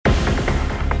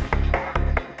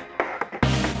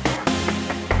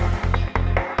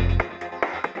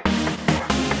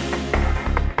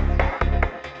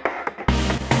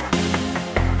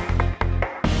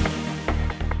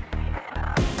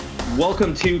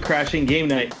Welcome to Crashing Game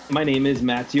Night. My name is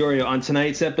Matt Diorio. On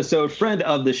tonight's episode, friend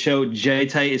of the show, Jay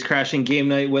Tight, is crashing game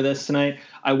night with us tonight.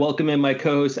 I welcome in my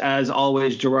co-host, as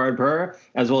always, Gerard Burr,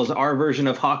 as well as our version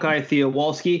of Hawkeye, Theo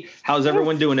Walski. How's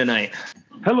everyone doing tonight?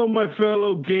 Hello, my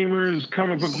fellow gamers,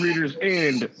 comic book readers,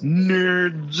 and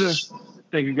nerds.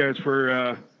 Thank you guys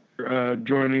for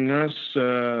joining us.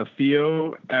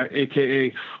 Theo,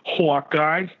 a.k.a.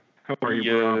 Hawkeye. How are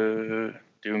you, bro?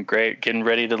 Doing great. Getting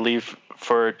ready to leave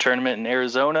for a tournament in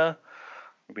Arizona.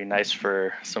 It'd be nice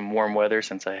for some warm weather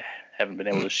since I haven't been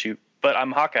able to shoot. But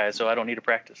I'm Hawkeye, so I don't need to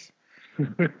practice.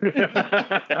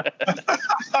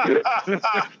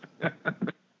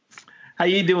 How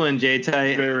you doing, Jay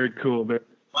Tight? Very cool, man.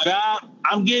 But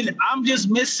I'm just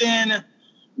missing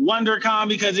WonderCon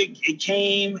because it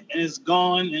came and it's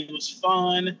gone and it was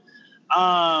fun.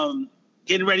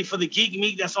 Getting ready for the Geek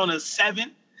Meet that's on the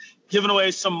 7th. Giving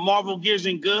away some Marvel gears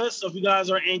and goods. So if you guys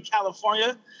are in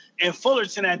California and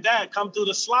Fullerton at that, come through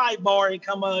the slide bar and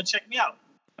come check me out.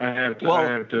 I have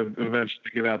to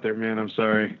eventually get out there, man. I'm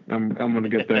sorry. I'm going to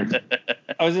get there.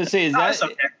 I was going to say,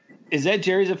 is that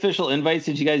Jerry's official invite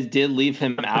since you guys did leave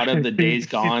him out of the Days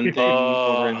Gone thing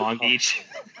over in Long Beach?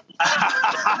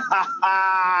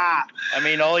 I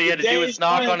mean, all he had to do was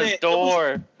knock on his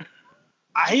door.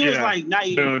 He was like, not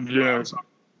even. No joke.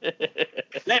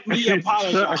 Let me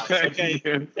apologize, okay?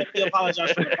 Let me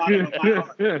apologize for the bottom of my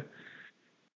heart.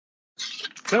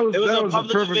 That was a the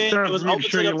perfect event. time It was for me to open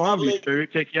show to you the Long Beach, public. baby.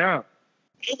 Take you out.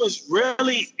 It was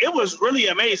really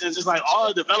amazing. It's just like all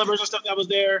the developers and stuff that was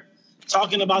there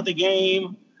talking about the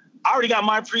game. I already got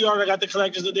my pre-order. I got the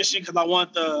collector's edition because I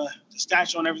want the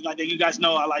statue and everything like that. You guys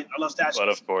know I love statues. But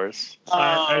of course.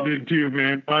 I did too,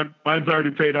 man. Mine's already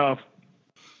paid off.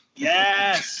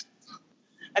 Yes.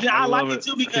 And then I like it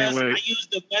too because I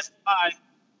used the Best Buy.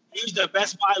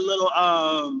 Little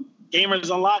Gamers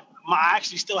Unlocked. I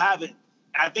actually still have it.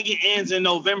 I think it ends in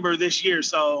November this year,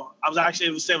 so I was actually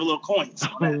able to save a little coins.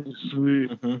 Oh, sweet.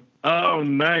 Mm-hmm. Oh,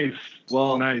 nice.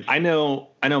 Well, nice. I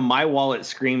know my wallet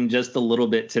screamed just a little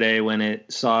bit today when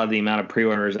it saw the amount of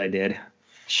pre-orders I did.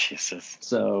 Jesus.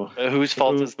 So whose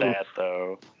fault is that,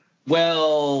 though?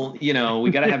 Well, we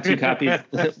got to have two copies.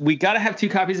 We got to have two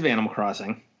copies of Animal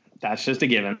Crossing. That's just a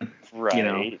given.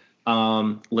 Right.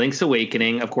 Link's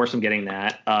Awakening, of course I'm getting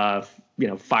that.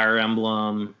 Fire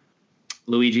Emblem,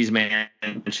 Luigi's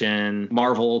Mansion,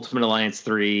 Marvel Ultimate Alliance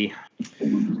 3.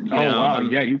 Wow.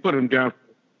 Yeah, you put them down.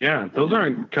 Yeah, those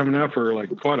aren't coming out for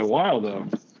like quite a while though.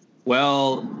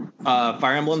 Well,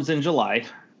 Fire Emblem's in July.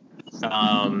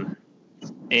 And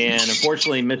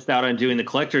unfortunately missed out on doing the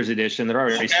collector's edition. They're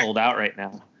already sold out right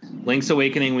now. Link's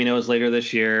Awakening we know is later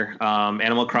this year.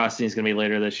 Animal Crossing is going to be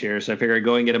later this year. So I figured I'd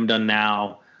go and get them done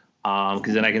now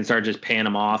because then I can start just paying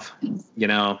them off,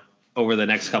 over the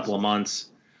next couple of months.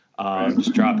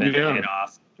 Just drop it and pay it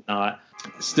off. I'm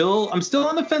still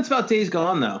on the fence about Days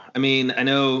Gone, though. I mean, I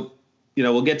know,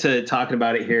 we'll get to talking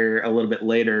about it here a little bit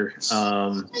later.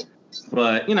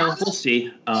 But, we'll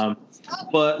see.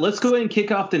 But let's go ahead and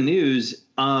kick off the news.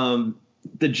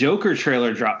 The Joker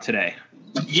trailer dropped today.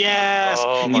 Yes.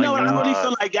 Oh, you know what? God. I really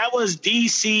feel like that was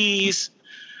DC's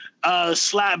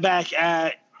slapback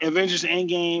at Avengers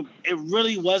Endgame. It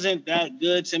really wasn't that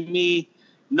good to me.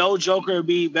 No Joker would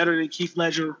be better than Heath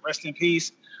Ledger. Rest in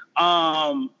peace.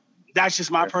 That's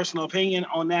just my personal opinion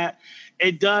on that.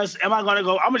 It does. Am I going to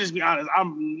go? I'm going to just be honest.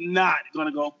 I'm not going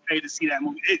to go pay to see that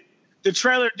movie. The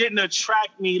trailer didn't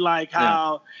attract me like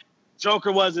how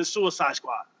Joker was in Suicide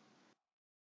Squad.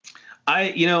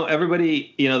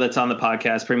 Everybody, that's on the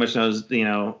podcast pretty much knows,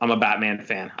 I'm a Batman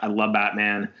fan. I love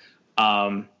Batman.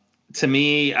 To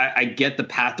me, I get the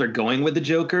path they're going with the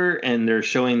Joker, and they're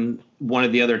showing one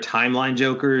of the other timeline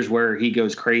Jokers where he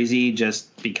goes crazy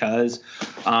just because,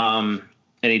 and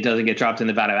he doesn't get dropped in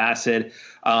the vat of acid.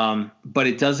 But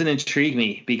it doesn't intrigue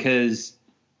me because,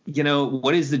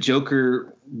 what is the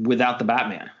Joker without the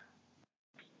Batman?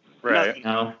 Right.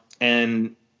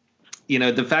 And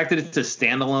the fact that it's a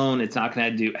standalone, it's not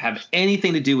going to have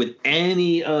anything to do with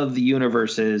any of the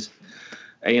universes.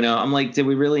 I'm like, did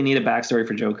we really need a backstory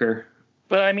for Joker?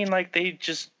 But I mean, like, they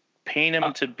just paint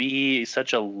him to be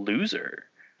such a loser.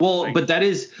 Well, but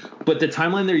the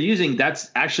timeline they're using, that's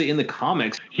actually in the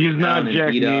comics. He's not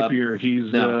Jack Napier.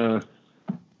 He's no.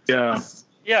 Yeah,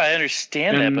 I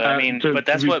understand that, but I mean, but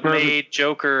that's what made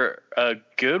Joker a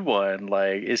good one.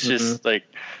 Like, it's just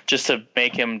just to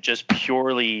make him just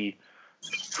purely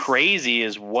crazy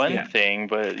is one thing,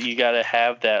 but you got to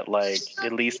have that, like,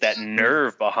 at least that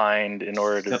nerve behind in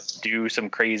order to do some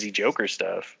crazy Joker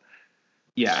stuff.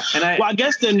 Yeah, and I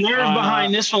guess the nerve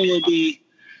behind this one would be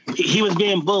he was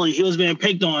being bullied. He was being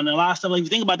picked on. And a lot of stuff. Like, if you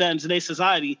think about that in today's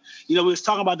society, we was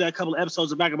talking about that a couple of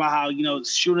episodes back about how,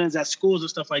 shootings at schools and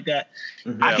stuff like that.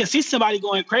 Mm-hmm. I can see somebody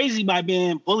going crazy by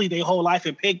being bullied their whole life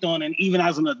and picked on, and even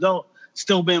as an adult,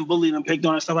 still being bullied and picked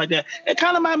on and stuff like that. It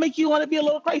kind of might make you want to be a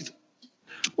little crazy.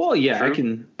 Well, yeah,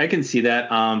 I can see that.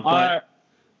 But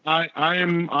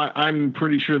I'm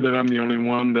pretty sure that I'm the only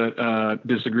one that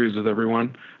disagrees with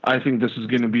everyone. I think this is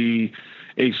going to be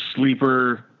a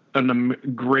sleeper and a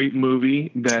great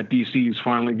movie that DC is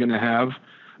finally going to have,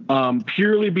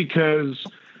 purely because,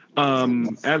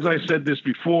 as I said this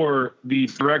before, the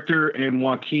director and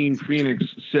Joaquin Phoenix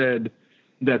said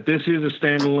that this is a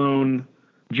standalone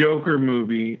Joker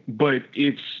movie, but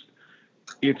it's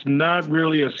not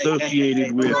really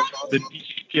associated with the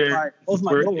DC character.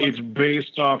 It's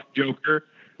based off Joker,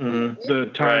 the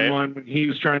timeline when he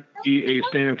was trying to be a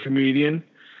stand-up comedian.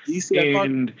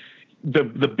 And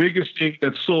the biggest thing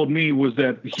that sold me was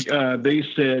that they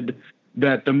said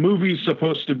that the movie's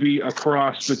supposed to be a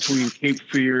cross between Cape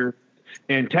Fear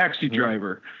and Taxi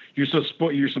Driver. You're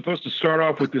supposed to start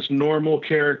off with this normal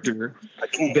character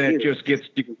that just gets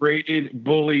degraded,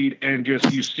 bullied, and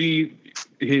just you see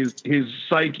his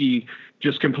psyche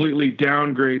just completely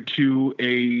downgrade to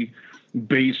a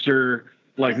baser,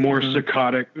 like more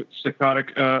psychotic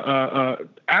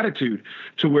attitude,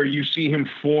 to where you see him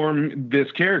form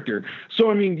this character. So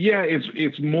I mean, yeah,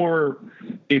 it's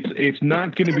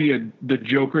not going to be the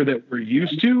Joker that we're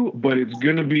used to, but it's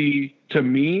going to be, to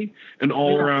me, an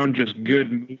all around just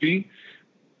good movie.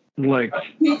 Like, but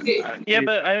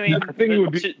I mean, I think it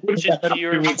would be to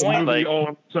your point, like,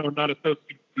 so not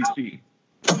associated with DC.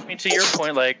 I mean, to your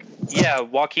point, like, yeah,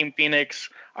 Joaquin Phoenix,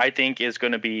 I think, is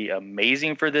going to be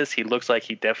amazing for this. He looks like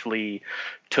he definitely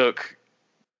took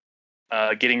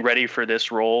getting ready for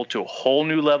this role to a whole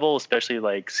new level, especially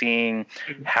like seeing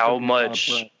how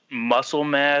much muscle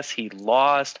mass he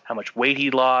lost, how much weight he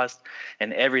lost,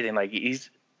 and everything. Like, he's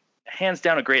hands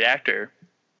down a great actor.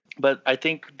 But I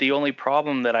think the only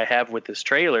problem that I have with this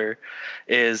trailer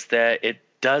is that it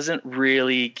doesn't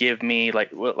really give me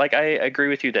like I agree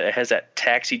with you that it has that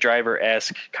Taxi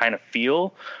Driver-esque kind of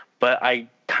feel, but I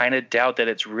kind of doubt that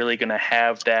it's really going to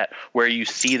have that where you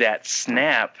see that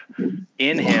snap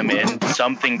in him and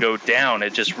something go down.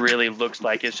 It just really looks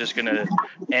like it's just going to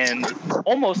end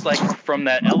almost like from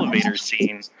that elevator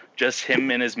scene, just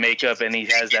him in his makeup, and he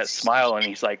has that smile and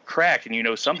he's like cracked,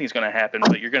 and something's going to happen,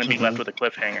 but you're going to be left with a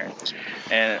cliffhanger.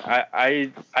 And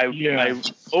I'm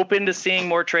open to seeing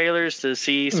more trailers to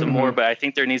see some more, but I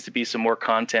think there needs to be some more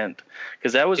content,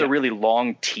 because that was a really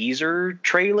long teaser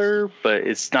trailer, but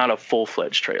it's not a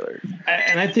full-fledged trailer.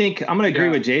 And I think I'm going to agree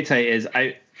with J-Tay is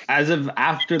as of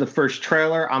after the first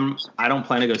trailer, I don't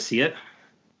plan to go see it.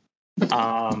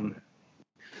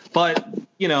 But,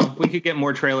 we could get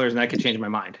more trailers and that could change my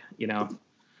mind,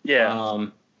 Yeah.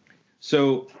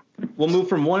 So we'll move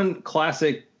from one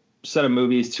classic set of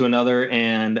movies to another.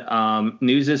 And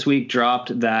news this week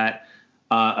dropped that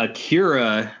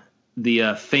Akira,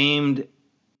 the famed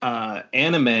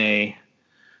anime,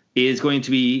 is going to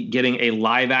be getting a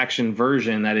live action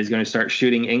version that is going to start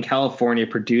shooting in California,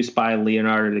 produced by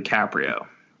Leonardo DiCaprio.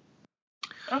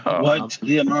 Oh. What?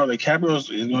 Leonardo DiCaprio is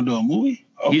going to do a movie?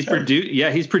 Okay.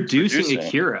 He's producing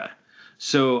Akira.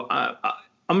 So I'm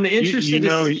going to interested.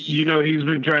 He's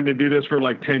been trying to do this for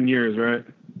like 10 years, right?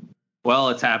 Well,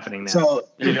 it's happening now. So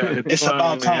it's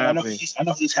about time. I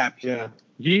know he's happy. Yeah.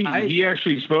 He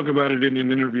actually spoke about it in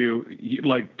an interview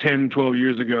like 10, 12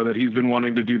 years ago that he's been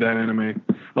wanting to do that anime,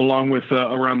 along with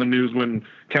around the news when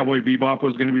Cowboy Bebop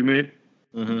was going to be made.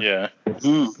 Mm-hmm. Yeah.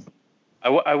 Mm.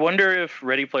 I wonder if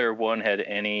Ready Player One had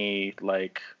any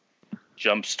like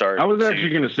jump start. I was actually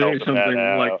going to say something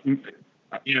like,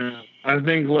 I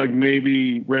think like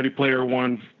maybe Ready Player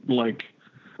One like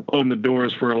opened the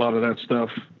doors for a lot of that stuff.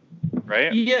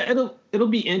 Right? Yeah, it'll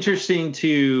be interesting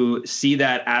to see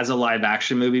that as a live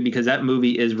action movie, because that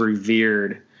movie is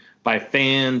revered by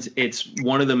fans. It's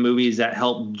one of the movies that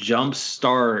helped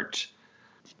jumpstart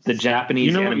the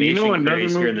Japanese animation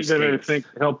craze here in the States. Another movie that I think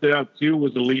helped it out too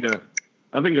was Alita.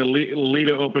 I think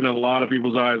Alita opened a lot of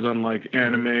people's eyes on like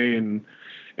anime and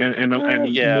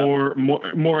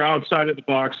more outside of the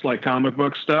box like comic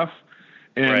book stuff.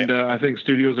 And I think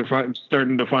studios are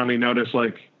starting to finally notice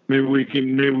like maybe we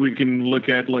can look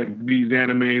at like these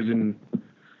animes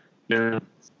and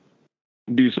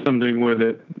do something with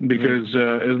it, because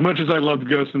as much as I loved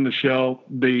Ghost in the Shell,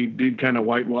 they did kind of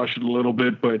whitewash it a little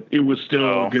bit, but it was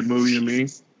still a good movie to me.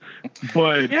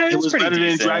 But yeah, it was better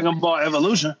than Dragon Ball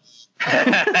Evolution.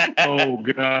 Oh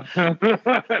god!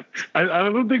 I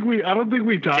don't think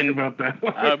we talked about that.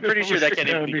 I'm pretty sure that can't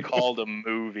even be called a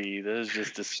movie. This is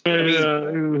just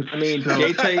disgusting. I mean,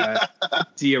 J-Type,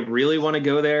 do you really want to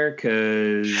go there?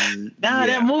 Because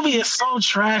that movie is so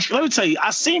trash. Let me tell you,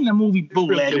 I seen the movie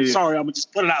bootleg. I'm sorry, I'm gonna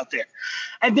just put it out there.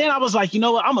 And then I was like, you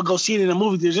know what? I'm gonna go see it in a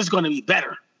movie that's just gonna be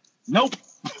better. Nope.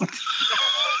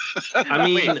 I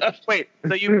mean, wait.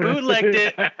 So you bootlegged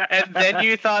it, and then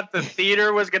you thought the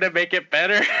theater was gonna make it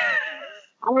better?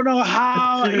 I don't know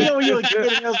how. You know, when you were a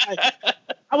kid,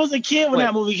 I was a kid when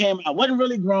that movie came out. I wasn't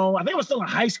really grown. I think I was still in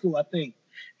high school. I think,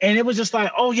 and it was just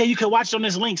like, oh yeah, you can watch it on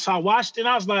this link. So I watched it. And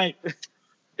I was like,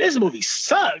 this movie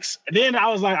sucks. And then I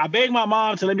was like, I begged my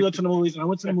mom to let me go to the movies, and I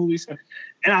went to the movies,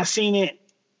 and I seen it,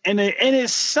 and it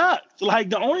sucked. Like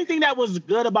the only thing that was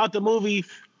good about the movie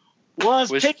was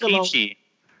Piccolo.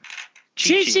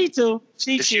 Chi-Chi too.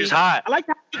 She was hot. I like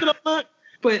how Piccolo looked,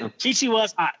 but Chi-Chi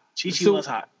was hot. Chi-Chi was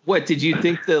hot. What, did you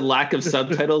think the lack of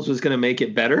subtitles was going to make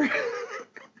it better?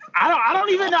 I don't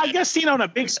even know. I guess seeing it on a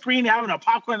big screen, having a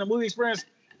popcorn in the movie experience,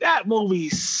 that movie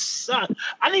sucked.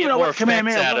 I didn't even know what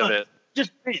Kamehameha was. Out of it.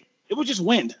 It was just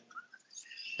wind.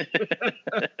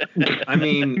 I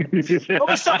mean, what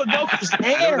was some of Goku's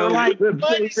hair? Like,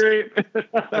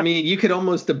 I mean, you could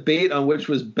almost debate on which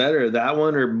was better, that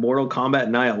one or Mortal Kombat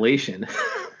Annihilation.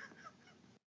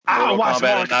 Mortal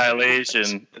Kombat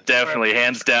Annihilation definitely,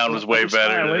 hands down, was way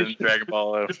better than Dragon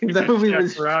Ball. That movie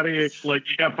was karate, like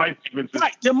you got fight sequences.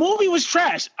 Right, the movie was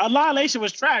trash. Annihilation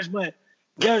was trash, but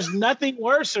there's nothing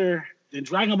worse than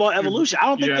Dragon Ball Evolution. I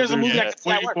don't think there's a movie that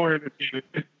can that work.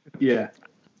 Yeah.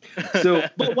 So,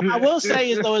 but what I will say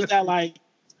is that like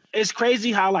it's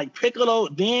crazy how like Piccolo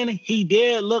then he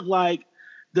did look like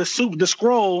the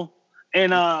scroll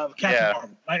and Captain Marvel.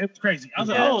 Like it's crazy. I was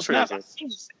like, oh snap,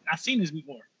 I've seen this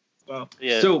before. So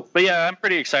yeah. But yeah, I'm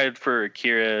pretty excited for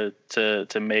Akira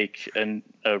to make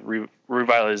a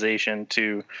revitalization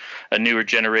to a newer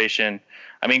generation.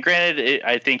 I mean, granted,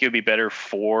 I think it would be better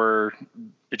for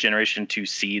the generation to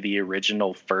see the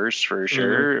original first, for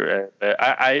sure.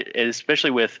 I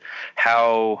especially with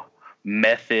how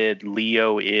method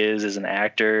Leo is as an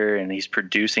actor, and he's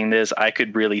producing this, I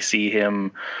could really see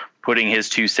him putting his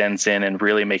 2 cents in and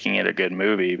really making it a good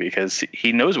movie because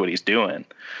he knows what he's doing.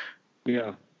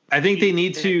 Yeah, I think they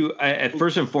need to. At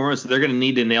first and foremost, they're going to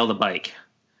need to nail the bike.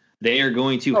 They are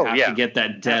going to have to get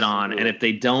that dead on. And if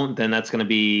they don't, then that's going to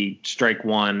be strike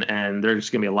one. And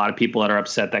there's going to be a lot of people that are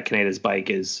upset that Kaneda's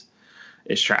bike is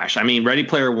trash. I mean, Ready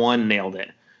Player One nailed it.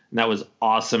 And that was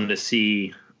awesome to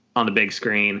see on the big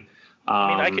screen.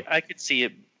 I mean, I could see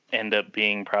it end up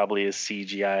being probably a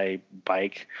CGI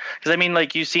bike. Because, I mean,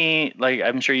 like you see, like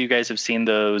I'm sure you guys have seen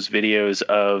those videos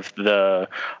of the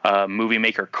movie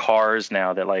maker cars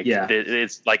now that like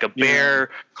it's like a bare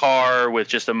car with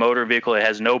just a motor vehicle. It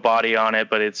has no body on it,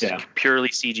 but it's purely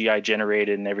CGI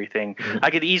generated and everything. I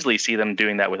could easily see them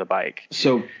doing that with a bike.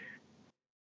 So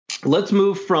let's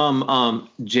move from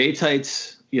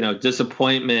J-Type's,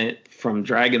 disappointment from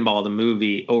Dragon Ball the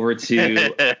movie over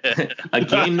to a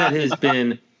game that has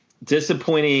been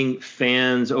disappointing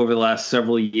fans over the last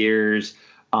several years,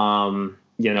 not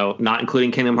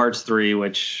including Kingdom Hearts 3,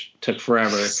 which took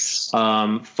forever.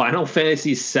 Final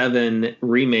Fantasy VII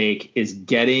Remake is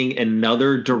getting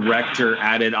another director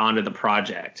added onto the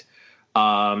project.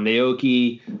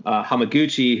 Naoki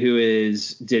Hamaguchi, who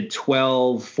did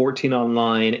 12, 14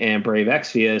 Online, and Brave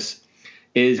Exvius,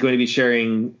 is going to be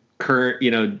sharing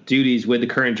current, duties with the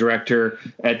current director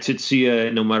at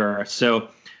Tetsuya Nomura. So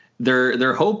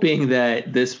they're hoping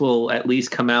that this will at least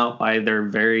come out by their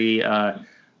very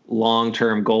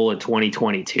long-term goal of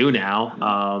 2022 now.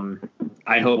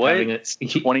 I hope having it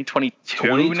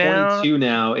 2022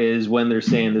 now is when they're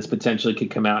saying this potentially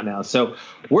could come out now. So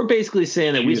we're basically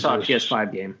saying that we saw a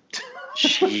PS5 game.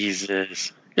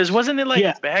 Jesus. Because wasn't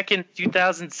it back in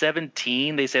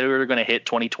 2017 they said we were going to hit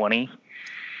 2020?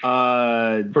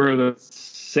 For the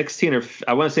 16 or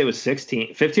I want to say it was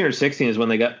 16, 15 or 16 is when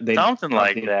they something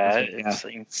like that. It's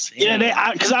insane.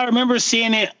 Yeah, because I remember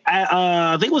seeing it at,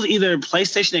 I think it was either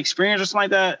PlayStation Experience or something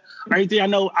like that. Or anything. I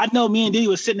know me and Diddy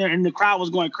was sitting there and the crowd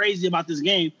was going crazy about this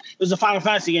game. It was a Final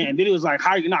Fantasy game. And Diddy was like,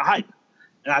 how are you not hyped?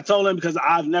 And I told him because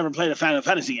I've never played a Final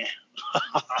Fantasy game.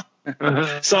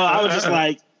 So I was just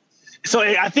like,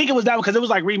 I think it was that because it was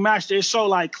like remastered. It showed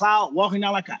like Cloud walking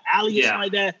down like an alley or something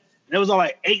like that. And it was all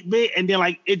like 8-bit, and then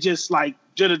like it just like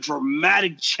did a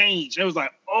dramatic change. It was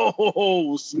like,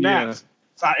 oh snaps!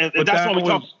 Yeah. So that's what we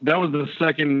talk. That was the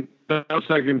second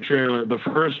trailer. The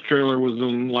first trailer was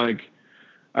in like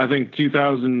I think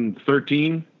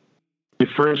 2013. They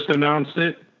first announced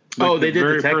it, They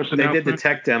did the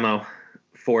tech demo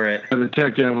for it. The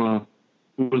tech demo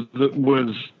was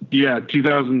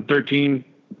 2013,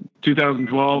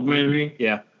 2012 maybe.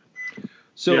 Yeah.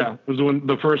 So it was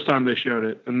the first time they showed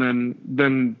it, and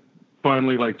then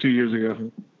finally like 2 years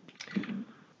ago.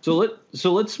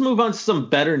 So let's move on to some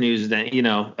better news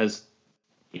then.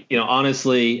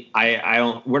 Honestly,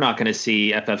 we're not going to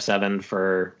see FF7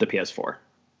 for the PS4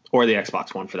 or the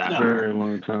Xbox One for that. Very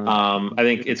long time. I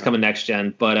think it's coming next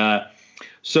gen, but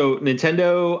so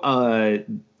Nintendo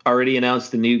already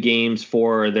announced the new games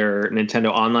for their Nintendo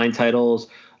Online titles.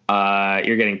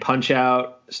 You're getting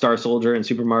Punch-Out, Star Soldier, and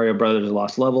Super Mario Brothers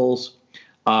Lost Levels.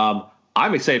 I'm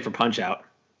excited for Punch-Out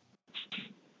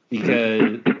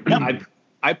because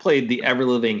I played the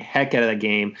ever-living heck out of that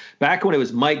game back when it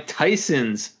was Mike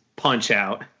Tyson's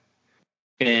Punch-Out,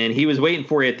 and he was waiting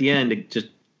for you at the end to just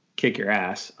kick your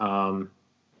ass. That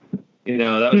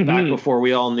was back before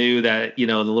we all knew that, the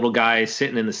little guy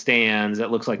sitting in the stands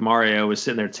that looks like Mario was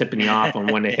sitting there tipping you off on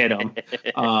when to hit him.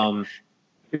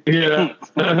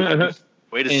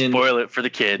 Way to spoil it for the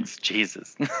kids.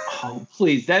 Jesus. Oh,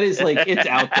 please. That is it's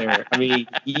out there. I mean,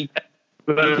 if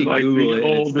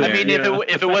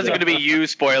it wasn't going to be you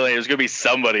spoiling, it was going to be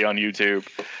somebody on YouTube.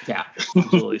 Yeah,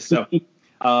 absolutely. So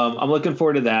I'm looking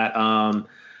forward to that.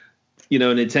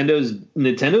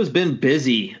 Nintendo's been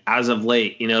busy as of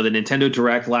late. The Nintendo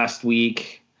Direct last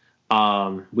week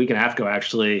and a half ago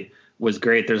actually was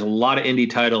great. There's a lot of indie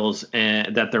titles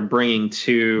that they're bringing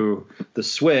to the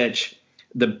Switch.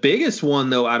 The biggest one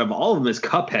though out of all of them is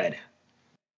Cuphead,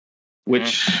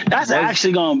 which that's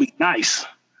actually going to be nice.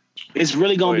 It's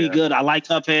really going to be good. I like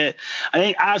Cuphead. I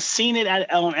think I've seen it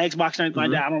on Xbox and anything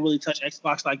like that. I don't really touch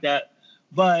Xbox like that.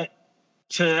 But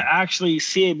to actually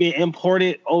see it being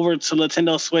imported over to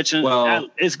Nintendo Switch,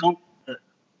 it's going to...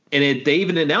 And they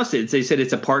even announced it. They said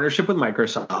it's a partnership with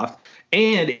Microsoft,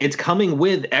 and it's coming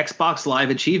with Xbox Live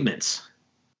achievements.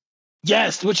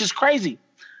 Yes, which is crazy.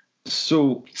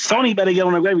 So Sony better get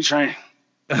on the gravy train.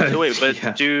 Wait, but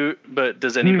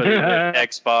does anybody get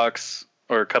Xbox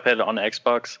or Cuphead on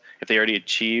Xbox, if they already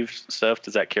achieved stuff,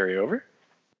 does that carry over?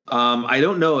 I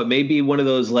don't know. It may be one of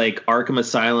those like Arkham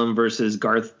Asylum versus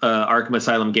Arkham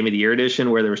Asylum Game of the Year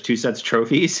edition where there was 2 sets of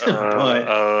trophies.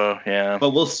 But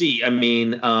we'll see. I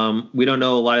mean, we don't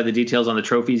know a lot of the details on the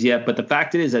trophies yet, but the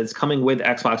fact is that it's coming with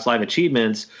Xbox Live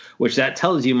achievements, which that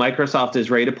tells you Microsoft is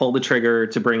ready to pull the trigger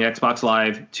to bring Xbox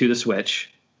Live to the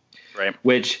Switch. Right.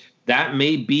 Which that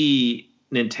may be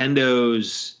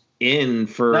Nintendo's in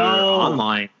for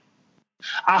online.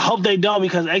 I hope they don't,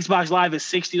 because Xbox Live is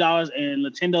 $60 and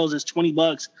Nintendo's is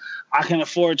 $20. I can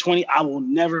afford 20. I will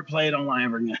never play it online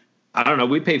ever again. I don't know.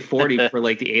 We pay 40 for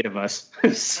like the 8 of us.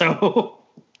 So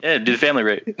yeah, do the family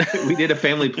rate. We did a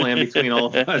family plan between all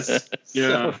of us.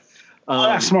 Yeah. So,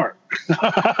 that's smart.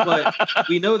 But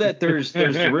we know that there's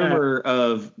the rumor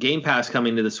of Game Pass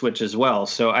coming to the Switch as well.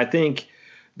 So I think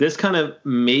this kind of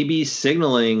may be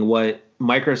signaling what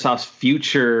Microsoft's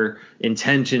future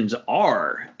intentions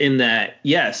are, in that,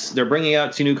 yes, they're bringing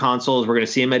out 2 new consoles. We're going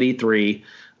to see them at E3.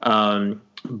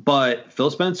 But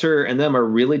Phil Spencer and them are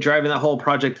really driving that whole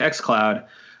Project xCloud.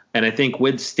 And I think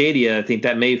with Stadia, I think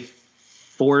that may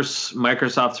force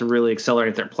Microsoft to really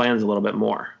accelerate their plans a little bit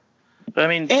more. I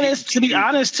mean, and it's, to be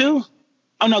honest, too.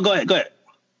 Oh, no, go ahead.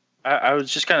 I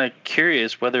was just kind of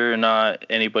curious whether or not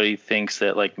anybody thinks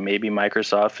that like maybe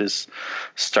Microsoft is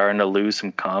starting to lose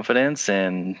some confidence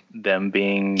in them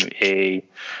being a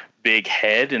big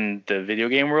head in the video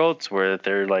game world, where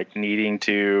they're like needing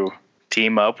to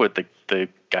team up with the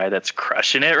guy that's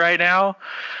crushing it right now,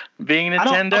 being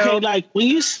Nintendo. Like when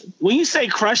you say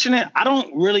crushing it, I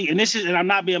don't really, and I'm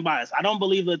not being biased, I don't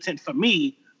believe for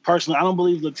me personally, I don't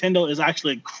believe Nintendo is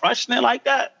actually crushing it like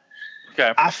that.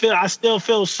 Okay. I still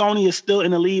feel Sony is still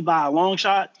in the lead by a long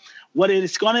shot. What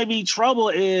it's going to be trouble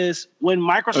is when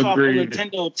Microsoft and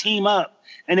Nintendo team up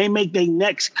and they make their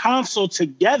next console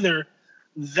together.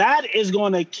 That is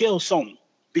going to kill Sony,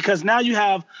 because now you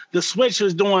have the Switch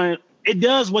is doing, it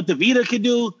does what the Vita could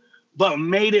do, but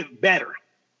made it better.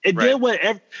 It did what,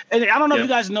 and I don't know if you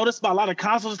guys noticed about a lot of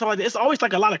consoles and stuff like that. It's always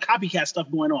like a lot of copycat stuff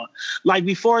going on. Like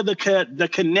before the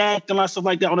Kinect and all that stuff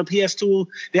like that on the PS2,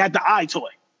 they had the iToy.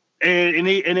 And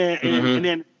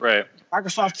then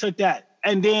Microsoft took that,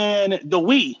 and then the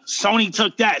Wii, Sony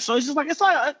took that. So it's just like it's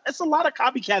a lot of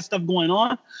copycat stuff going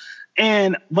on,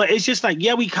 but it's just like,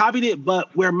 yeah, we copied it,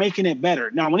 but we're making it better.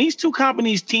 Now, when these 2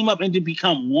 companies team up and to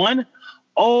become one,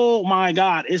 oh my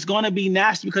God, it's going to be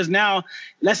nasty, because now,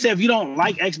 let's say if you don't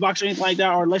like Xbox or anything like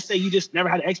that, or let's say you just never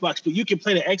had an Xbox, but you can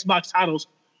play the Xbox titles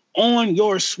on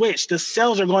your Switch. The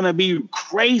sales are going to be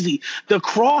crazy. The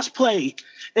cross play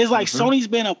is like Sony's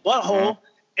been a butthole,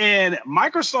 And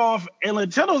Microsoft and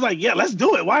Nintendo was like, yeah, let's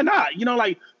do it. Why not? You know,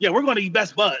 like, yeah, we're going to be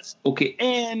best buds. Okay.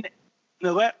 And you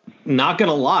know what? Not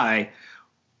gonna lie,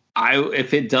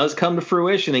 if it does come to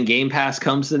fruition and Game Pass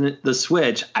comes to the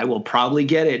Switch, I will probably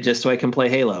get it just so I can play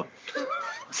Halo.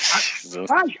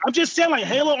 I'm just saying, like,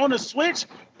 Halo on the Switch.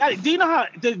 Do you know how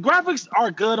the graphics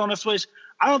are good on the Switch?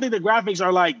 I don't think the graphics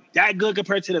are like that good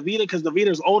compared to the Vita because the Vita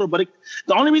is older. But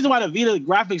the only reason why the Vita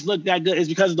graphics look that good is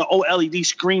because of the OLED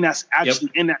screen that's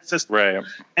actually in that system. Right.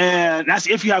 And that's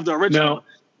if you have the original.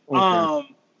 No.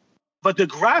 Okay. But the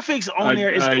graphics on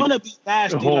there is going to be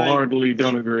nasty. Wholeheartedly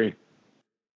don't agree.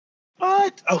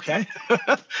 What? Okay.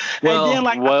 Well, and then,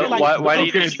 like, why do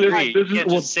you disagree? You can't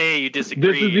just say you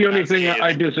disagree. This is the only thing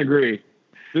I disagree.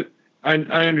 I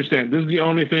understand. This is the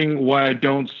only thing why I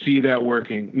don't see that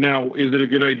working. Now, is it a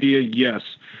good idea? Yes.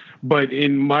 But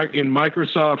in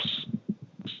Microsoft's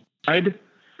side,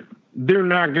 they're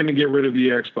not going to get rid of the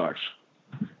Xbox.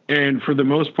 And for the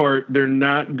most part, they're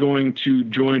not going to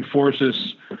join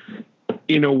forces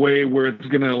in a way where it's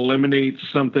going to eliminate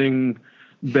something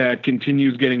that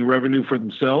continues getting revenue for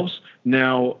themselves.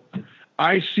 Now,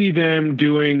 I see them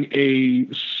doing a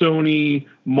Sony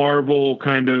Marvel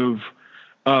kind of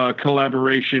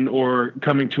collaboration or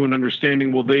coming to an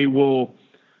understanding. Well, they will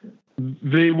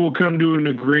come to an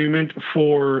agreement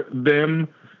for them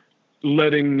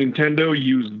letting Nintendo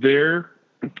use their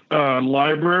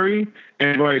library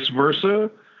and vice versa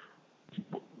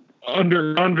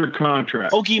under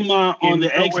contract. Pokemon on the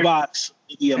Xbox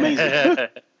would be amazing.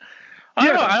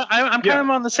 I'm kind of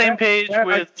on the same page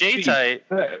with J-Type.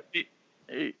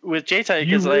 With J-Type,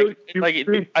 because I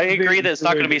agree that it's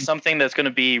not going to be something that's going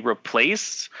to be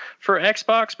replaced for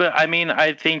Xbox, but I mean,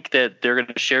 I think that they're going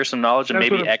to share some knowledge, and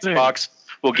maybe Xbox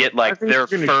will get like their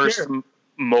first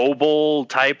mobile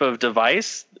type of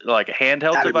device, like a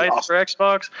handheld device for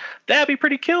Xbox. That'd be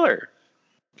pretty killer.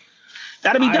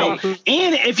 That'd be dope. And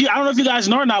I don't know if you guys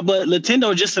know or not, but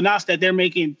Nintendo just announced that they're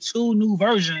making 2 new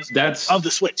versions of the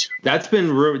Switch. That's been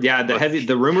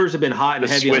the rumors have been hot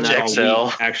and heavy on that all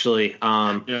week, actually.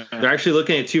 They're actually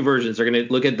looking at 2 versions. They're going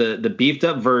to look at the beefed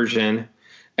up version,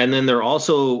 and then they're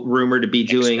also rumored to be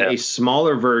doing a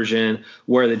smaller version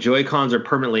where the Joy-Cons are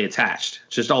permanently attached.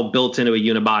 It's just all built into a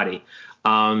unibody.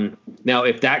 Now,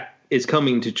 if that is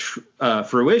coming to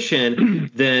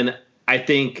fruition, then I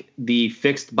think the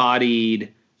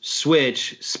fixed-bodied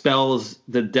Switch spells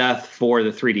the death for the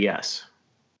 3DS.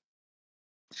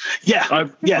 Yeah,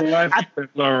 I've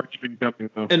already been coming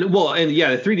though. And the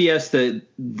 3DS,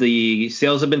 the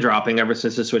sales have been dropping ever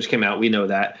since the Switch came out. We know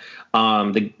that.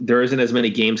 There isn't as many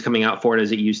games coming out for it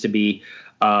as it used to be.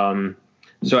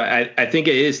 So I think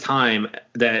it is time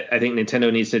that I think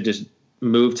Nintendo needs to just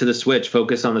move to the Switch,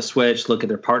 focus on the Switch, look at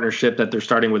their partnership that they're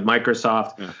starting with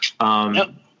Microsoft.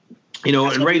 You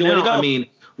know, and right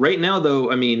now,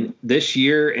 though, this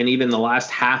year and even the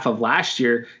last half of last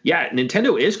year,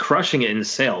 Nintendo is crushing it in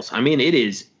sales. I mean, it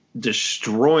is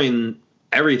destroying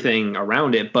everything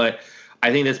around it. But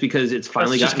I think that's because it's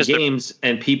finally gotten games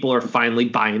and people are finally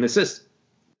buying the system.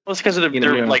 Well, it's because they're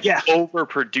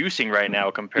overproducing right now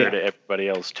compared to everybody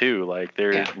else, too. Like,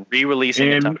 they're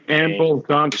re-releasing and both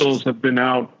consoles have been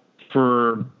out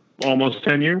for almost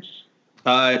 10 years.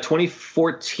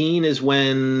 2014 is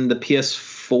when the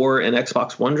PS4 and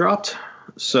Xbox One dropped.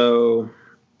 So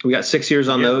we got 6 years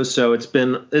on those. So it's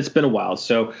been a while.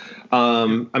 So,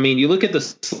 you look at the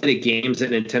slate of games that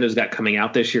Nintendo's got coming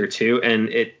out this year too, and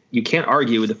you can't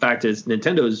argue with the fact is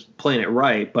Nintendo's playing it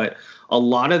right. But a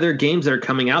lot of their games that are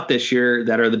coming out this year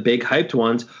that are the big hyped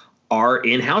ones are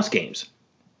in-house games.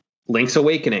 Link's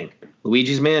Awakening,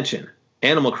 Luigi's Mansion,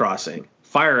 Animal Crossing,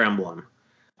 Fire Emblem.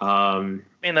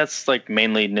 That's like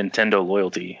mainly Nintendo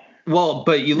loyalty. Well,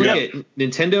 but you look at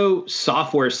Nintendo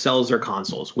software sells their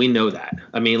consoles. We know that.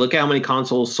 Look at how many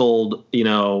consoles sold,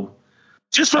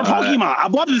 just for Pokemon. I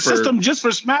bought the system just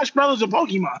for Smash Brothers and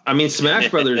Pokemon. Smash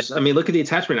Brothers. Look at the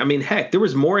attachment. Heck, there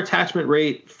was more attachment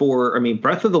rate for.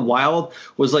 Breath of the Wild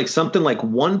was like something like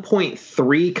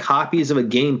 1.3 copies of a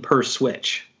game per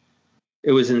Switch.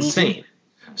 It was insane. Mm-hmm.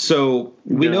 So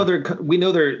we know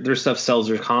their stuff sells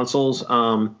their consoles.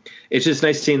 It's just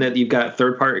nice seeing that you got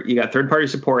third party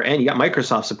support and you got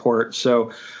Microsoft support.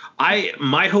 So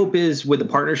my hope is with the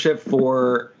partnership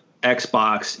for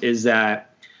Xbox is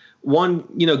that one,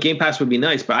 Game Pass would be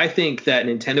nice, but I think that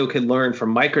Nintendo could learn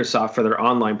from Microsoft for their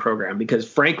online program because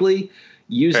frankly,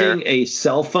 using a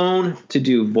cell phone to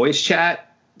do voice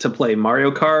chat to play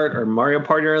Mario Kart or Mario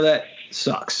Party or that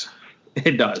sucks.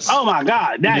 It does. Oh my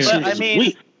God, that shit is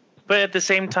weak. But at the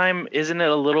same time, isn't it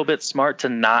a little bit smart to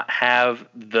not have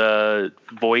the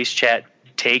voice chat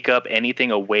take up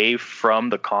anything away from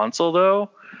the console, though?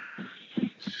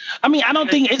 I mean, I don't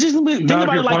think it's just think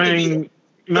about it like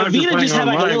the Vita just had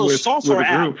like a little software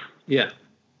app. Yeah.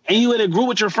 And you in a group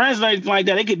with your friends and everything like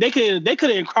that. They could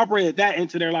have incorporated that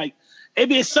into their like.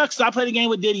 It sucks. I play the game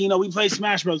with Diddy. You know, we play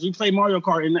Smash Bros. We play Mario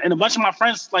Kart, and a bunch of my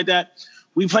friends like that.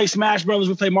 We play Smash Bros.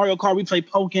 We play Mario Kart. We play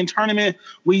Pokken Tournament.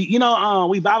 We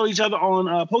battle each other on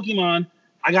Pokemon.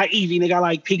 I got Eevee. They got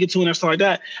like Pikachu and stuff like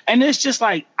that. And it's just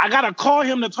like I gotta call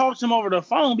him to talk to him over the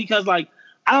phone because like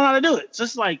I don't know how to do it. So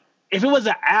it's like if it was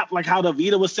an app like how the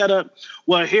Vita was set up.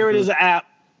 Well, here it is, an app.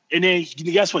 And then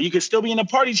guess what? You could still be in the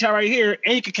party chat right here,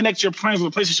 and you can connect your friends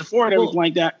with PlayStation 4 and everything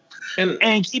like that,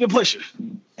 and keep it pushing.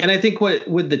 And I think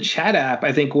with the chat app,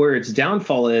 I think where its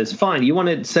downfall is, fine, you want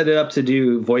to set it up to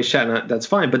do voice chat, that's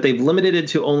fine, but they've limited it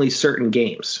to only certain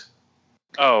games.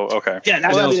 Oh, okay. Yeah,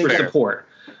 that's for support.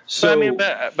 So but, I mean,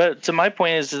 but to my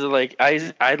point is like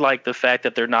I like the fact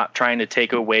that they're not trying to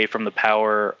take away from the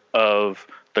power of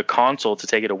the console to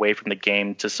take it away from the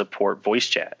game to support voice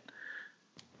chat.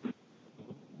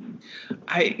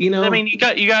 I mean, you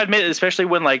got to admit, especially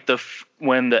when like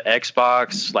when the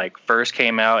Xbox like first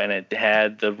came out and it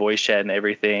had the voice chat and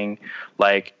everything,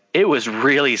 like it was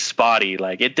really spotty.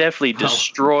 Like it definitely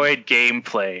destroyed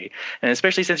gameplay, and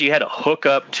especially since you had to hook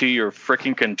up to your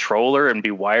freaking controller and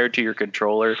be wired to your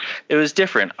controller, it was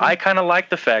different. I kind of like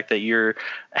the fact that you're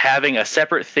having a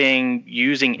separate thing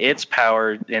using its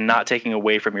power and not taking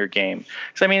away from your game.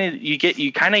 Because I mean,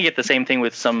 you kind of get the same thing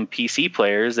with some PC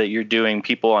players that you're doing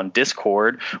people on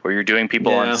Discord or you're doing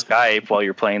people on Skype while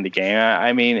you're playing the game.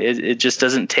 I mean, it just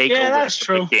doesn't take over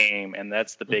the game, and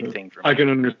that's the big thing for me. I can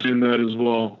understand that as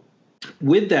well.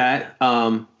 With that,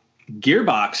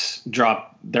 Gearbox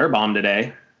dropped their bomb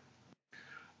today.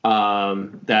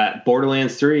 That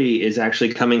Borderlands 3 is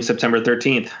actually coming September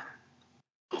 13th.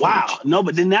 Wow. No,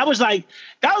 but then that was a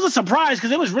surprise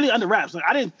because it was really under wraps. Like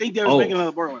I didn't think they were making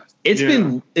another Borderlands. It's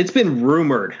been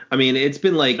rumored. I mean, it's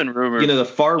been rumored, the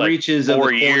far like reaches of the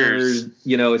corners.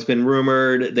 It's been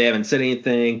rumored. They haven't said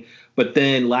anything. But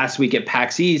then last week at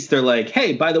PAX East, they're like,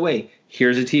 hey, by the way,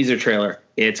 here's a teaser trailer.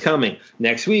 It's coming.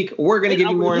 Next week, we're going to give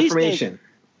you more information.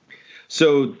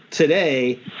 So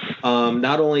today,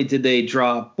 not only did they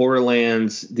drop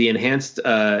Borderlands, the enhanced,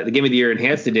 the Game of the Year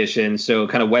Enhanced Edition, so it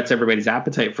kind of whets everybody's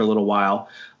appetite for a little while.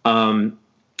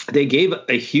 They gave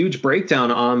a huge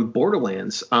breakdown on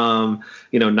Borderlands.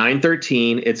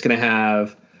 9.13, it's going to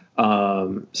have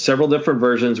several different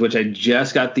versions, which I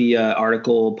just got the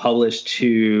article published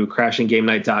to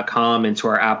crashinggamenight.com and to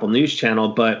our Apple News channel.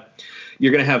 But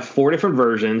you're going to have 4 different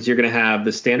versions. You're going to have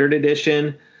the standard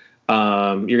edition.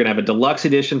 You're going to have a deluxe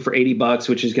edition for $80,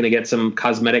 which is going to get some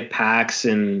cosmetic packs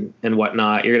and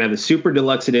whatnot. You're going to have the super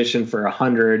deluxe edition for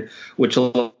 $100, which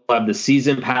will have the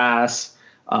season pass.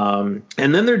 And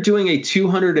then they're doing a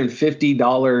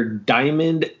 $250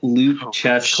 diamond loot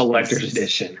chest collector's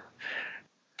edition.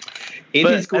 It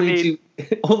is going to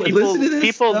listen to this.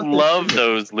 People love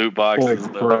those loot boxes.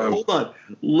 Hold on.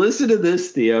 Listen to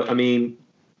this, Theo. I mean,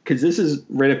 because this is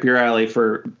right up your alley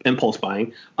for impulse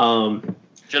buying.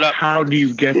 Shut up. How do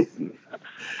you get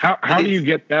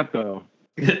that though?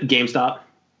 GameStop.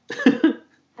 Of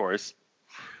course.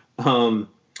 It's going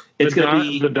to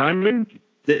be the diamond.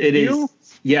 It is.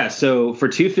 Yeah. So for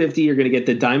 $250, you're going to get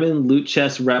the diamond loot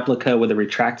chest replica with a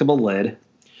retractable lid.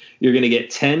 You're going to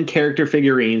get 10 character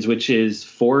figurines, which is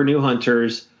 4 new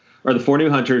hunters, the 4 new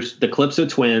hunters, the Calypso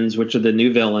twins, which are the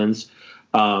new villains.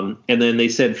 And then they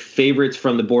said favorites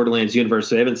from the Borderlands universe.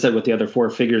 So they haven't said what the other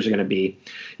 4 figures are going to be.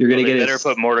 You're going to get. They better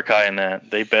put Mordecai in that.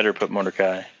 They better put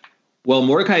Mordecai. Well,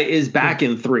 Mordecai is back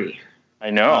in 3. I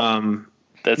know.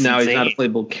 That's now insane. He's not a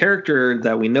playable character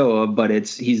that we know of, but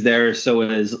he's there. So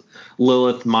is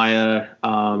Lilith, Maya.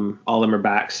 All of them are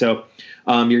back. So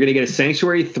you're going to get a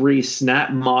Sanctuary 3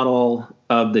 snap model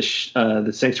of the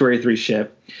Sanctuary 3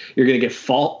 ship. You're going to get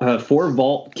 4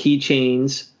 Vault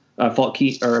keychains. Vault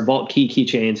key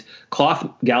keychains, cloth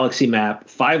galaxy map,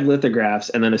 5 lithographs,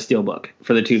 and then a steelbook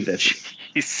for the $250.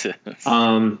 Jesus.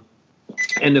 And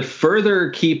to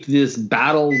further keep this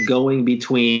battle going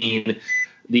between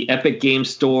the Epic Game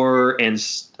Store and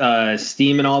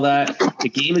Steam and all that, the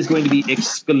game is going to be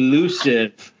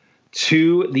exclusive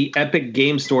to the Epic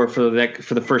Game Store for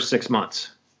the first 6 months.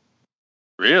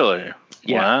 Really?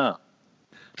 Yeah. Wow.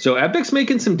 So Epic's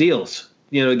making some deals.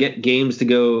 Get games to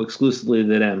go exclusively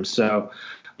to them. So,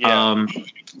 yeah.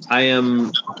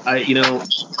 I'll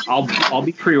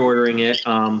be pre-ordering it.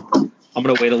 I'm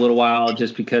going to wait a little while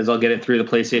just because I'll get it through the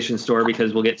PlayStation Store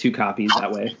because we'll get 2 copies that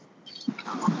way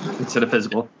instead of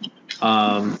physical.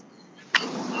 But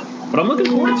I'm looking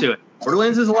forward to it.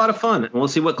 Borderlands is a lot of fun, and we'll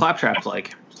see what Claptrap's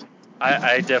like.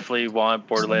 I definitely want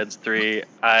Borderlands 3.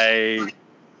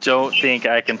 don't think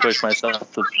I can push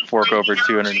myself to fork over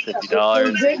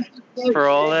 $250 for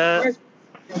all that.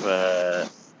 But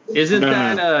isn't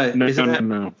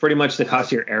that pretty much the cost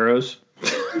of your arrows?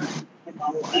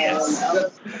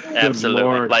 Yes,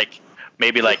 absolutely. Like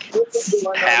maybe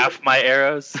half my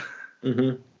arrows.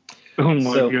 Mm-hmm. Oh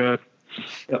my god.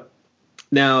 Yep.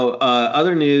 Now,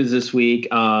 other news this week.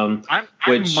 I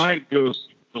might go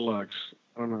deluxe.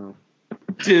 I don't know,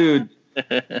 dude.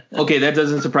 Okay, that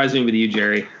doesn't surprise me with you,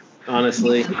 Jerry.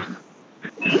 Honestly.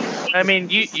 I mean,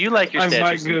 you like your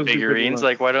statues and figurines.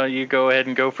 Like, why don't you go ahead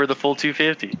and go for the full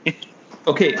 250?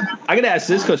 Okay, I gotta ask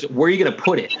this question: where are you gonna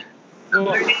put it?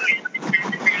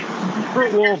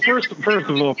 Well, first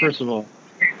of all,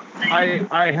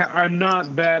 I'm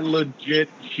not that legit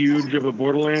huge of a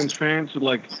Borderlands fan, so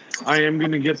like I am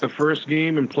gonna get the first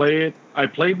game and play it. I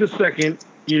played the second,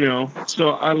 so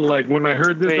I like when I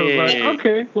heard this, I was like,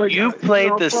 okay, like you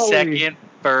played the second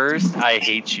first. I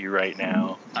hate you right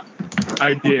now.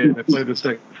 I did. I played the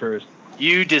second first.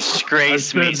 You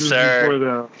disgrace me,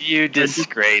 sir. You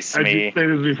disgrace me. I did say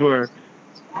this before.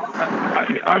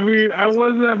 I mean, I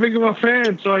wasn't that big of a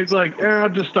fan, so I was like, I'll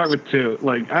just start with 2.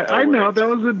 Like, I know that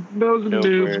was a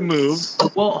noob move.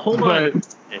 Well, hold on.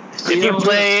 If you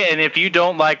play and if you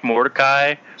don't like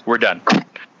Mordecai, we're done.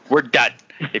 We're done.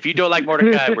 If you don't like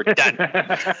Mordecai, we're done.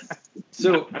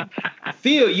 So,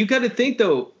 Theo, you got to think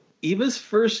though. Eva's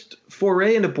first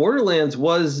foray into Borderlands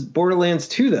was Borderlands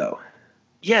 2, though.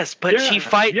 Yes, but she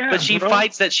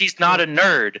fights that she's not a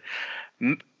nerd.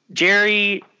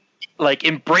 Jerry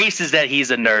embraces that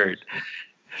he's a nerd.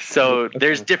 So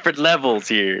there's different levels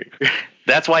here.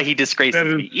 That's why he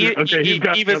disgraces me.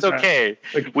 Eva's okay.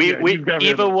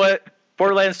 Eva,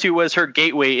 Borderlands 2 was her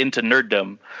gateway into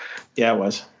nerddom. Yeah, it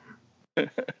was.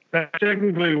 That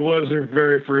technically was her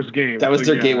very first game. That was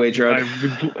their gateway drug.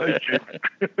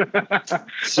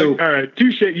 So, all right,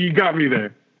 touche. You got me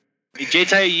there.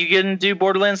 J-Ty, you gonna do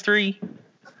Borderlands 3?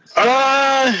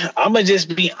 I'm gonna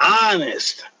just be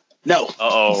honest. No.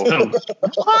 Uh-oh.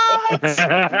 What?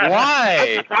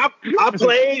 Why? I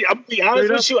played. I'm gonna be honest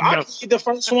with you. I played the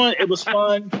first one. It was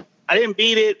fun. I didn't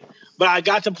beat it, but I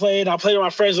got to play it. I played with my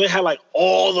friends. They had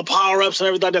all the power-ups and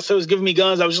everything. That was giving me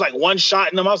guns. I was just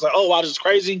one-shotting them. I was like, oh, wow, this is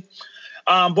crazy.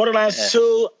 Borderlands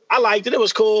 2, I liked it. It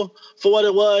was cool for what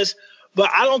it was. But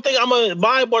I don't think I'm going to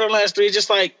buy Borderlands 3. It's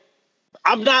just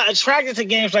I'm not attracted to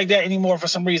games like that anymore for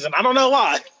some reason. I don't know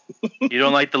why. You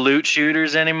don't like the loot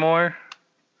shooters anymore?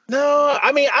 No,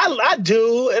 I mean, I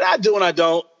do, and I do and I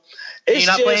don't. You're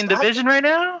not playing Division right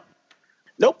now?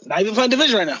 Nope, not even playing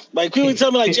Division right now. People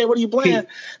tell me, Jay, what are you playing?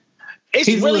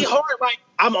 It's really hard.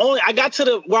 I got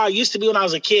to where I used to be when I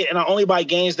was a kid, and I only buy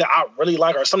games that I really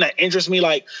like or something that interests me.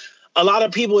 Like, a lot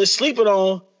of people is sleeping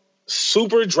on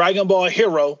Super Dragon Ball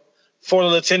Hero for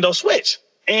the Nintendo Switch.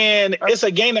 And it's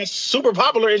a game that's super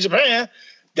popular in Japan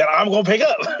that I'm going to pick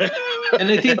up. And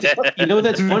I think,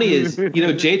 what's funny is,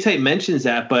 J-Type mentions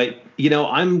that, but,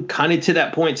 I'm kind of to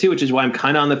that point too, which is why I'm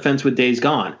kind of on the fence with Days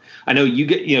Gone. I know you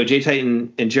get,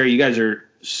 J-Type and Jerry, you guys are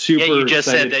super you just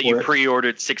said that you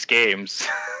pre-ordered 6 games.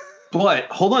 But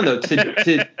hold on, though,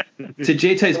 to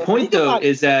J-Type's point, though,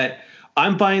 is that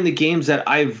I'm buying the games that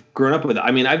I've grown up with.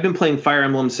 I mean, I've been playing Fire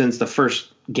Emblem since the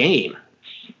first game.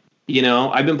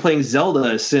 I've been playing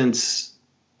Zelda since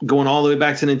going all the way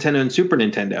back to Nintendo and Super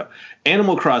Nintendo.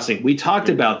 Animal Crossing, we talked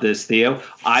about this, Theo.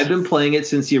 I've been playing it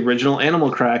since the original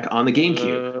Animal Crack on the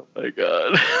GameCube. Oh, my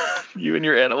God. You and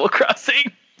your Animal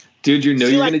Crossing. Dude, you're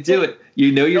going to do it.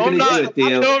 You're going to do it,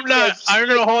 Theo. No, I'm not. I'm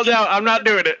going to hold out. I'm not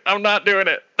doing it. I'm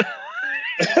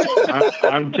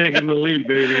taking the lead,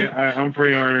 baby. I'm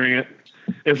pre-ordering it.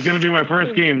 It's going to be my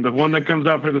first game. The one that comes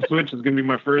out for the Switch is going to be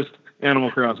my first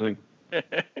Animal Crossing.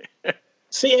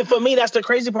 See, and for me, that's the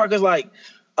crazy part, because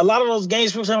a lot of those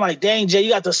games, people say dang, Jay, you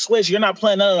got the Switch. You're not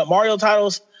playing none of the Mario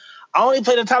titles. I only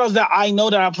play the titles that I know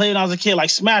that I played when I was a kid, like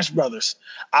Smash Brothers.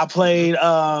 I played,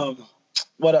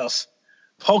 what else?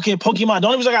 Pokemon. The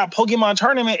only reason I got Pokemon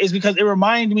Tournament is because it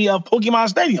reminded me of Pokemon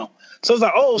Stadium. So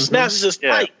it's Smash is just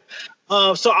tight.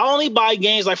 So I only buy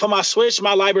games for my Switch.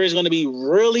 My library is going to be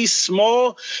really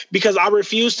small because I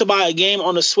refuse to buy a game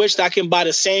on the Switch that I can buy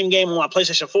the same game on my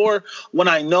PlayStation 4 when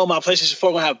I know my PlayStation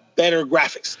 4 will have better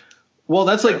graphics. Well,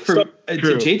 that's to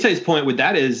J-Ty's point with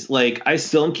that is I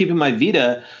still am keeping my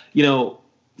Vita.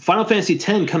 Final Fantasy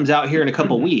X comes out here in a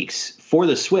couple weeks for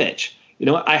the Switch.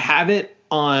 I have it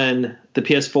on the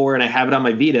PS4 and I have it on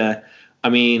my Vita. I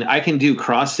mean, I can do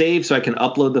cross save, so I can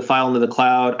upload the file into the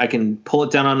cloud. I can pull it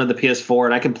down onto the PS4,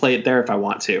 and I can play it there if I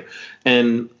want to.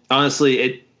 And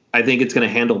honestly, I think it's going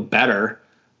to handle better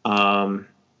than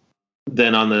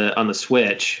on the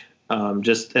Switch.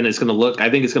 and it's going to look. I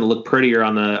think it's going to look prettier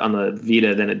on the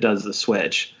Vita than it does the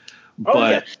Switch.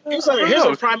 But here's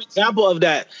a prime example of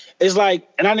that. It's like,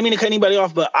 and I didn't mean to cut anybody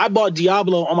off, but I bought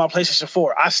Diablo on my PlayStation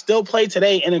 4. I still play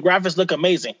today, and the graphics look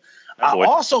amazing. I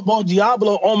also bought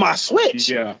Diablo on my Switch.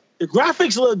 Yeah. The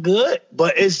graphics look good,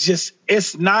 but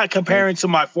it's not comparing to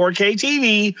my 4K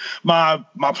TV, my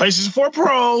PlayStation 4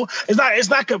 Pro. It's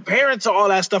not comparing to all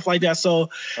that stuff like that. So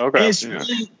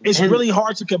it's really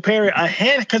hard to compare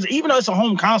it because even though it's a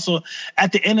home console,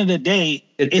 at the end of the day,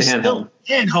 it's still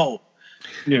handheld.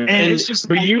 Yeah, and it's just.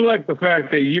 But you like the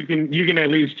fact that you can at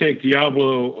least take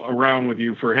Diablo around with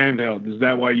you for handheld. Is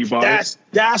that why you bought it?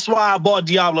 That's why I bought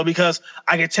Diablo, because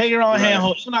I can take it on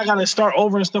handheld. Even I got to start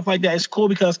over and stuff like that. It's cool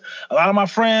because a lot of my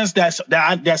friends that's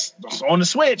on the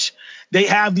Switch, they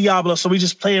have Diablo, so we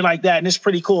just play it like that, and it's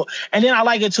pretty cool. And then I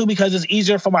like it too because it's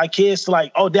easier for my kids to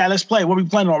like, oh, Dad, let's play. What are we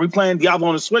playing on? Are we playing Diablo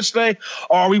on the Switch today,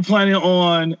 or are we playing it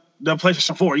on the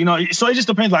PlayStation 4? You know, so it just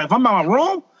depends. Like if I'm in my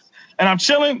room and I'm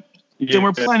chilling. Yeah. Then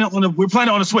we're playing it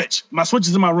on the Switch. My Switch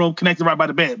is in my room, connected right by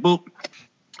the bed. Boop.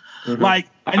 Mm-hmm. Like,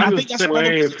 and I think that's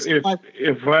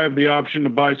if I have the option to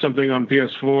buy something on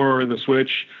PS4 or the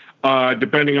Switch,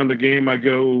 depending on the game, I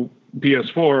go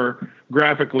PS4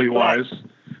 graphically wise.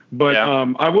 But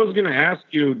I was going to ask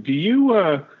you, do you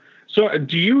at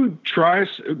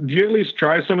least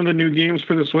try some of the new games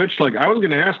for the Switch? Like, I was going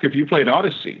to ask if you played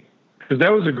Odyssey, because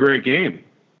that was a great game.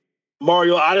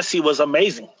 Mario Odyssey was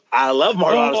amazing. I love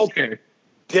Mario Odyssey. Okay.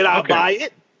 Did I buy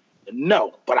it?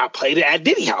 No, but I played it at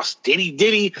Diddy house.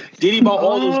 Diddy bought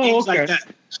all those games like that.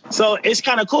 So it's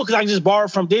kind of cool because I can just borrow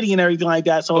from Diddy and everything like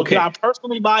that. So did I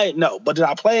personally buy it? No. But did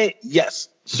I play it? Yes.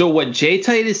 So what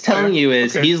J-Tight is telling you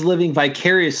is he's living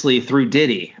vicariously through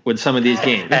Diddy with some of these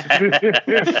games.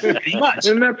 Pretty much.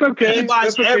 And that's okay.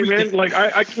 That's okay, man. Like,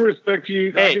 I can respect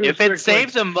you. Hey, if it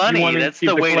saves them money, that's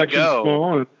the way to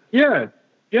go. Yeah.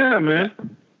 Yeah, man.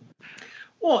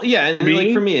 Well, yeah,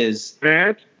 and for me is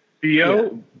Matt,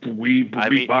 Theo, we buy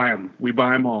them. We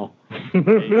buy them all.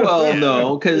 Well,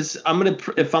 no, because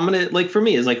if I'm gonna like for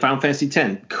me is like Final Fantasy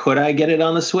X. Could I get it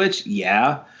on the Switch?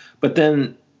 Yeah, but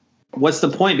then what's the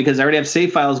point? Because I already have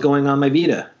save files going on my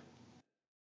Vita.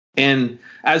 And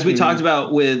as we talked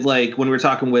about with like when we were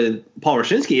talking with Paul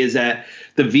Roshinsky, is that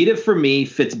the Vita for me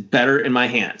fits better in my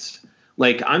hands.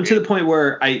 Like I'm to the point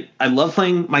where I love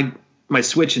playing my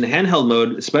Switch in handheld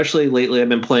mode, especially lately. I've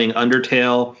been playing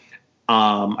Undertale.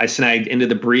 I snagged Into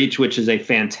the Breach, which is a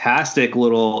fantastic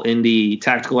little indie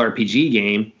tactical RPG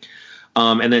game.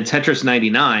 And then Tetris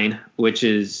 99, which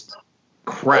is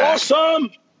crap.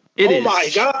 Awesome. Oh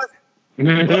my God.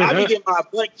 I be getting my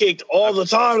butt kicked all the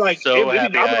time. Like, so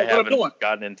happy I haven't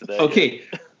gotten into that. Okay.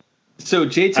 So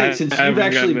J-Tech, since you've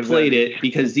actually played it,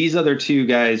 because these other two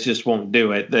guys just won't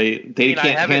do it. They can't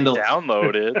handle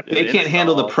downloaded. They can't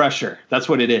handle the pressure. That's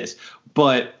what it is.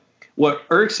 But what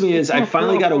irks me is I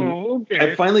finally got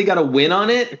a win on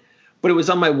it, but it was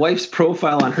on my wife's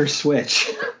profile on her Switch,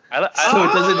 so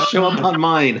it doesn't show up on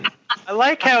mine. I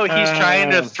like how he's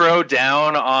trying to throw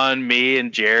down on me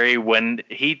and Jerry when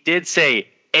he did say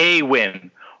a win,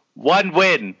 one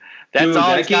win. That's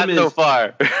all he's got so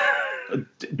far.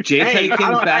 J-Tech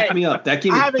can back me up. That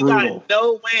game is brutal. I haven't got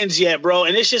no wins yet, bro.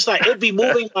 And it's just like it'd be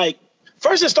moving like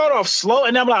first it started off slow,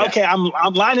 and then I'm like, okay,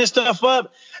 I'm lining stuff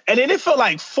up, and then it felt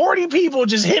like 40 people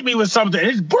just hit me with something.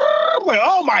 It's I'm like,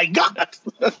 oh my God.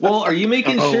 Well, are you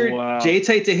making sure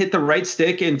J-Tech to hit the right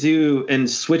stick and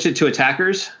switch it to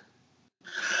attackers?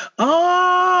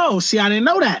 Oh, see, I didn't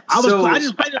know that. I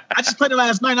just played it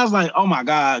last night, and I was like, oh my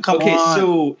God, come on. Okay,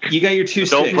 so you got your two sticks.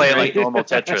 Don't play like normal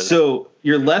Tetris. So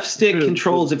your left stick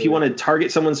controls if you want to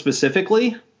target someone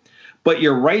specifically, but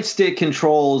your right stick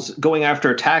controls going after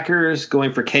attackers,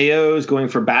 going for KOs, going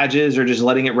for badges, or just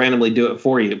letting it randomly do it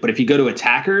for you. But if you go to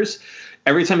attackers,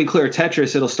 every time you clear a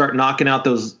Tetris, it'll start knocking out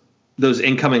those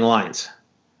incoming lines.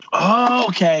 Oh,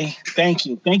 okay. Thank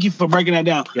you. Thank you for breaking that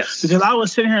down. Yes. Because I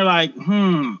was sitting here like,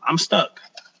 I'm stuck.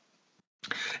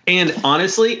 And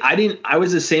honestly, I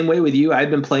was the same way with you.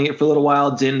 I'd been playing it for a little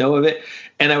while, didn't know of it.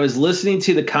 And I was listening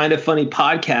to the Kind of Funny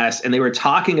podcast, and they were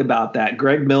talking about that.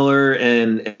 Greg Miller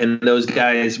and those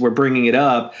guys were bringing it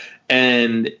up.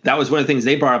 And that was one of the things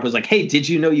they brought up was like, hey, did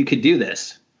you know you could do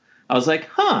this? I was like,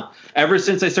 ever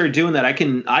since I started doing that, I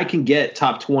can get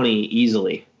top 20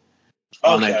 easily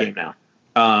on that game now.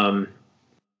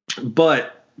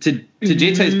 But to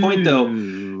J-Ty's point though,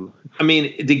 I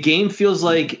mean, the game feels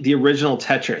like the original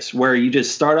Tetris, where you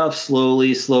just start off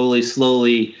slowly.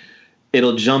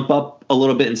 It'll jump up a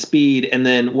little bit in speed, and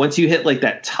then once you hit like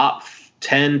that top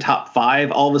 10, top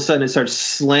 5, all of a sudden it starts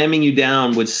slamming you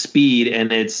down with speed,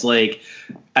 and it's like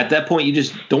at that point, you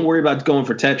just don't worry about going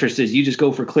for Tetrises. You just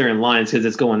go for clearing lines because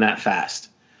it's going that fast.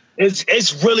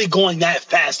 It's really going that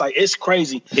fast. Like, it's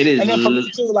crazy. It is. And then for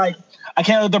me too, like, I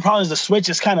can't. The problem is the Switch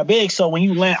is kind of big, so when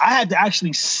you land, I had to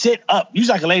actually sit up.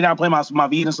 Usually I can lay down and play my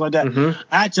Vita and stuff like that. Mm-hmm.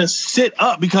 I had to sit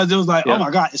up because it was like, oh my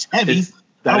god, it's heavy.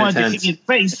 I wanted to hit me in the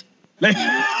face.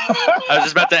 I was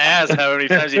just about to ask how many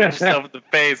times you hit yourself in the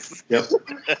face. Yep.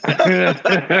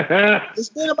 It's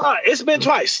been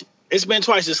twice. It's been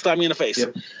twice it slapped me in the face.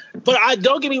 Yep. But I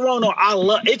don't get me wrong though.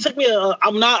 It took me.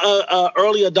 I'm not a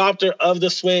early adopter of the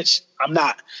Switch. I'm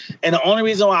not. And the only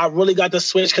reason why I really got the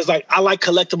Switch because like I like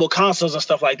collectible consoles and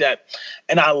stuff like that,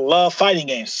 and I love fighting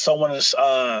games. So when it's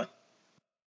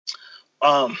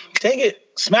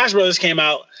Smash Brothers came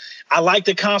out, I liked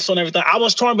the console and everything. I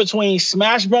was torn between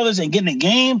Smash Brothers and getting a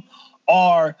game,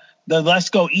 or the Let's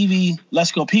Go Eevee,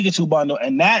 Let's Go Pikachu bundle,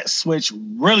 and that Switch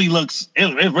really looks.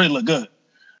 It really looked good.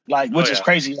 Like, which is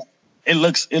crazy. It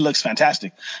looks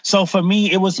fantastic. So for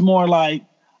me, it was more like,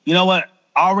 you know what?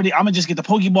 I'm gonna just get the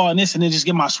Pokeball and this, and then just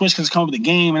get my Switch because it's coming with the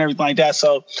game and everything like that.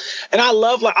 So, and I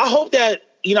hope that,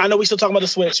 you know, I know we still talking about the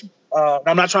Switch.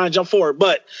 I'm not trying to jump forward,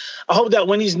 but I hope that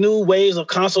when these new waves of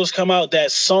consoles come out, that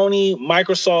Sony,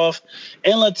 Microsoft,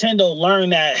 and Nintendo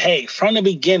learn that, hey, from the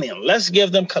beginning, let's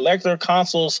give them collector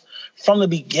consoles from the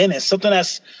beginning. Something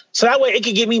so that way it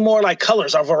can give me more like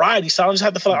colors or variety. So I don't just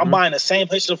have to feel like I'm buying the same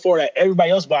PlayStation 4 that everybody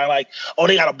else buying. Like, oh,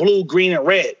 they got a blue, green, and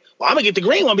red. Well, I'm gonna get the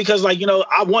green one because, like, you know,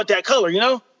 I want that color. You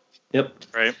know. Yep.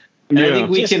 Right. And I think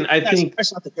we can.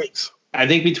 I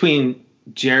think between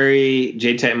Jerry,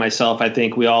 J-Tet, and myself, I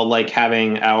think we all like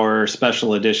having our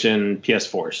special edition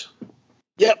PS4s.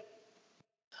 Yep.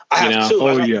 I have two.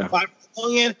 Oh, I have 5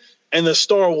 million and the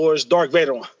Star Wars Dark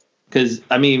Vader one. Because,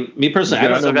 I mean, me personally,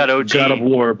 I still got OG. God of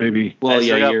War, baby. Well,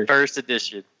 yeah, you're first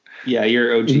edition. Yeah,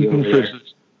 you're OG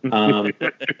over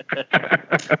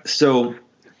there. So,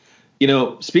 you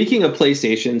know, speaking of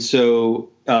PlayStation, so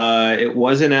it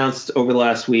was announced over the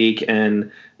last week, and,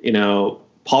 you know,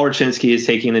 Paul Raczynski is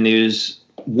taking the news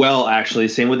well, actually.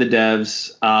 Same with the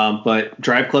devs. But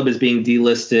Drive Club is being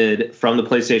delisted from the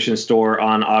PlayStation Store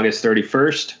on August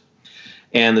 31st,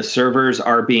 and the servers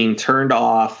are being turned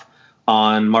off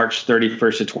on March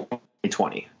 31st of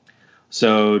 2020.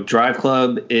 So Drive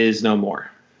Club is no more.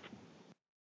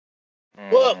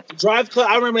 Well, Drive Club,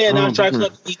 I remember they announced Drive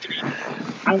Club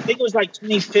E3. I think it was like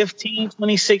 2015,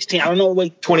 2016. I don't know.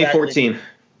 Wait, 2014.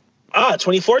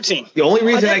 2014. The only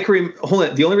reason I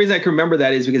can remember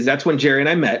that is because that's when Jerry and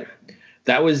I met.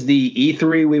 That was the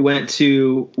E3 we went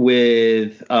to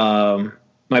with my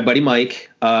buddy Mike,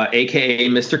 aka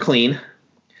Mr. Clean.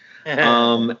 And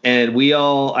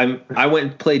I went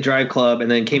and played Drive Club,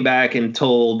 and then came back and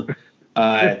told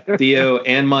Theo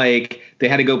and Mike they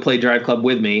had to go play Drive Club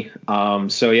with me.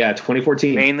 So yeah,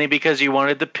 2014. Mainly because you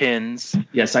wanted the pins.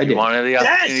 Yes, I did. You wanted the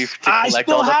opportunity to collect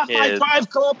all the pins. I still have my Drive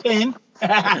Club pin.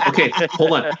 Okay,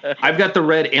 hold on. I've got the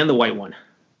red and the white one.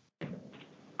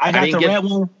 I got the red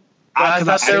one. I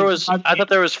thought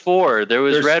there was 4. There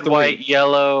was red, 3. White,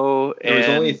 yellow, and there was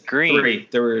only green. 3.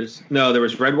 There was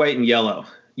red, white, and yellow.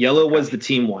 Yellow was the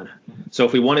team one. So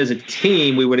if we won as a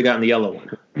team, we would have gotten the yellow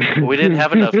one. We didn't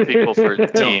have enough people for the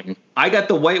team. No, I got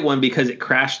the white one because it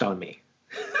crashed on me.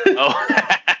 Oh.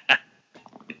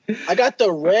 I got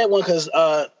the red one because,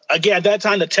 again, at that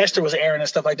time, the tester was airing and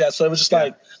stuff like that. So it was just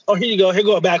like, oh, here you go. Here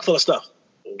go a bag full of stuff.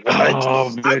 I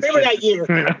remember that year.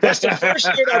 That's the first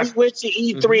year that we went to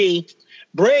E3.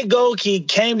 Brent Goldkey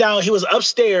came down. He was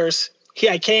upstairs. He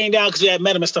had came down because we had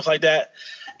met him and stuff like that.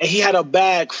 And he had a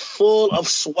bag full of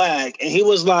swag. And he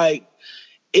was like,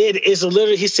 it is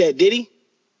literally, he said, Diddy,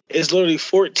 it's literally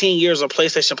 14 years of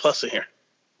PlayStation Plus in here.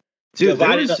 Dude,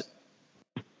 there was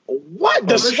a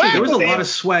lot of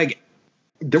swag.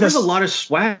 There was a lot of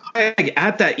swag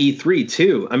at that E3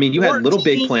 too. I mean, you had Little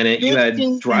Big Planet, you had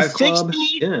Drive Club,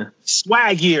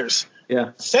 swag years.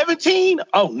 Yeah, 17.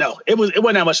 Oh no, it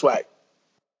wasn't that much swag.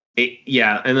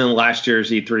 Yeah, and then last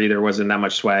year's E3 there wasn't that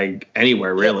much swag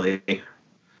anywhere really.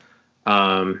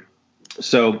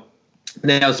 So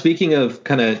now speaking of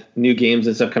kind of new games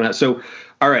and stuff coming out, so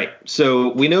all right, so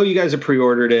we know you guys have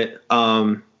pre-ordered it.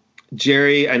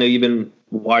 Jerry, I know you've been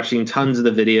watching tons of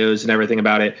the videos and everything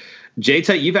about it.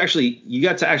 J-Tet, you got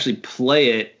to actually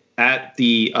play it at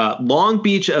the Long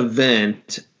Beach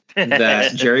event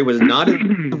that Jerry was not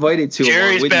invited to.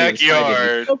 Jerry's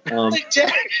backyard.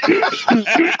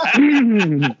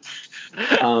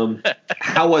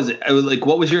 How was it? Like,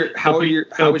 what was your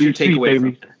takeaway from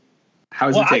it?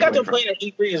 I got to play at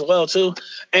E3 as well too,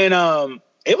 and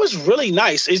it was really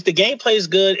nice. The gameplay is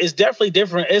good. It's definitely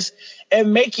different. It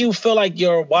make you feel like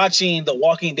you're watching The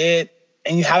Walking Dead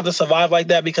and you have to survive like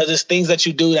that because it's things that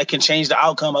you do that can change the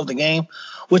outcome of the game,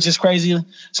 which is crazy.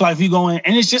 So like if you go in,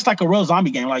 and it's just like a real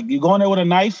zombie game. Like you go in there with a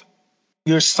knife,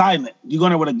 you're silent. You go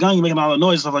in there with a gun, you're making all the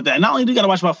noise and stuff like that. And not only do you gotta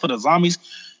watch out for the zombies,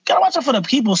 you gotta watch out for the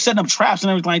people setting up traps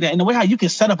and everything like that. And the way how you can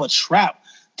set up a trap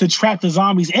to trap the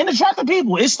zombies and to trap the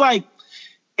people, it's like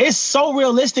it's so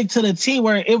realistic to the T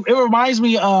where it reminds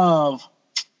me of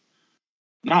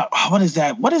what is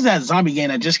that zombie game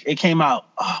that just came out?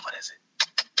 Oh, what is it?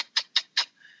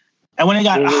 And when it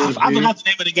got I forgot the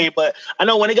name of the game, but I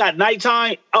know when it got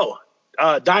nighttime,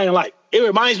 Dying Light. It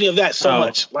reminds me of that so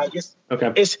much. Like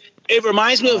it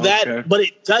reminds me of that, but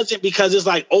it doesn't because it's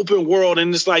like open world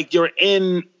and it's like you're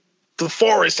in the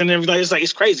forest and everything. It's like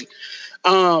it's crazy.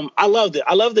 I loved it.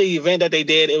 I love the event that they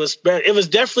did. It was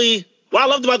definitely what I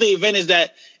loved about the event is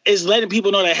that it's letting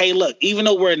people know that, hey, look, even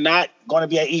though we're not going to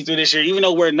be at E3 this year, even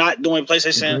though we're not doing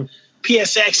PlayStation,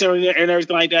 PSX and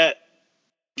everything like that,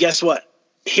 guess what?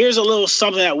 Here's a little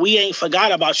something that we ain't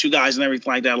forgot about you guys and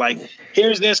everything like that. Like,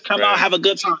 here's this, come out, have a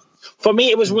good time. For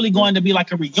me, it was really going to be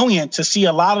like a reunion to see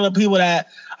a lot of the people that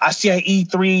I see at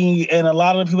E3 and a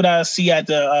lot of the people that I see at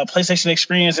the PlayStation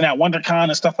Experience and at WonderCon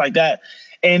and stuff like that,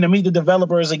 and to meet the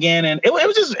developers again. And it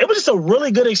was just a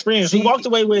really good experience. We walked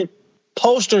away with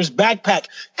posters, backpack,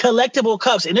 collectible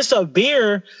cups, and it's a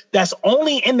beer that's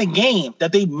only in the game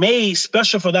that they made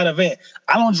special for that event.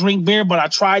 I don't drink beer, but I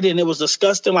tried it and it was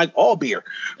disgusting like all beer.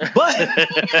 But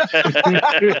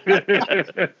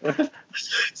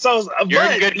you're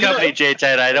in good company,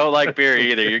 J-Ted. I don't like beer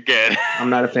either. You're good. I'm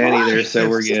not a fan either, so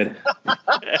we're good.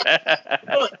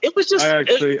 It was just I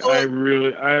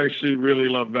actually really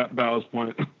love that Ballast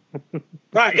Point.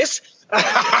 Right. It's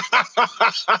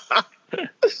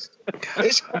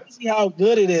crazy how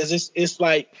good it is. It's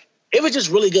like it was just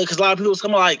really good because a lot of people was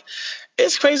coming like,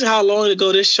 it's crazy how long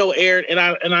ago this show aired, and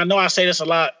I know I say this a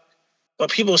lot, but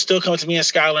people still come to me and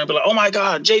Skylar and be like, oh my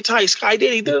God, J-Ty, Sky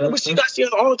Diddy, we see you guys see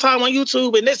us all the time on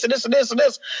YouTube and this and this and this and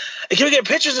this. And can we get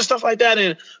pictures and stuff like that?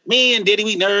 And me and Diddy,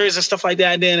 we nerds and stuff like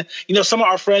that. And then some of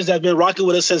our friends that have been rocking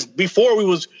with us since before we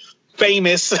was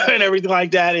famous and everything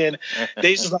like that, and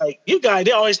they just like, you guys,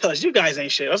 they always tell us you guys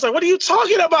ain't shit. I was like, what are you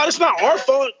talking about? It's not our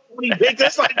fault.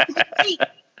 That's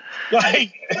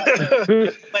like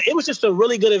it was just a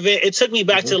really good event. It took me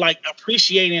back to like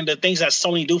appreciating the things that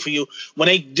Sony do for you when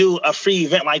they do a free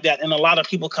event like that, and a lot of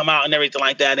people come out and everything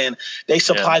like that, and they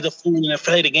supply the food and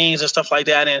play the games and stuff like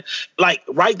that, and like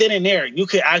right then and there you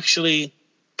could actually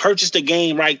purchase the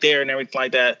game right there and everything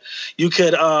like that. You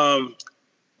could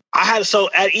I had at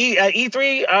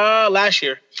E3 last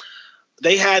year,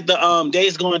 they had the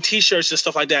Days Gone t-shirts and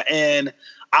stuff like that, and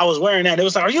I was wearing that. It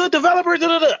was like, are you a developer?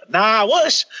 Da-da-da. Nah, I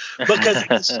was, because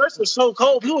the shirts were so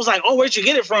cold. People was like, oh, where'd you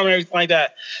get it from? And everything like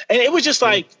that. And it was just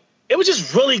like, it was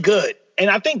just really good. And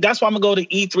I think that's why I'm going to go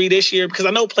to E3 this year, because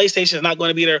I know PlayStation is not going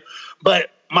to be there,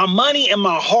 but my money and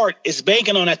my heart is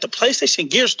banking on that the PlayStation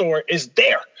Gear Store is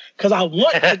there. Because I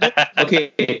want to go.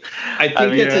 Okay, I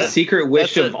think it's a secret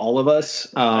wish of all of us.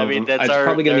 It's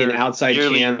probably going to be an outside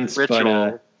chance.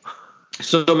 But,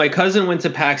 so my cousin went to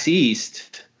PAX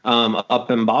East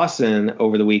up in Boston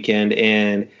over the weekend,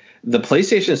 and the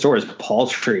PlayStation Store is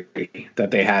paltry that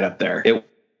they had up there. It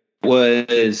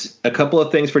was a couple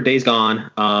of things for Days Gone,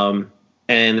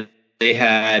 and they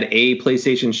had a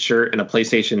PlayStation shirt and a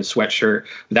PlayStation sweatshirt.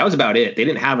 But that was about it. They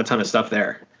didn't have a ton of stuff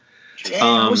there.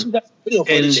 Damn,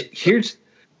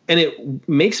 and it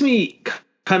makes me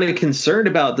kind of concerned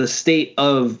about the state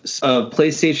of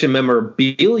PlayStation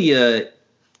memorabilia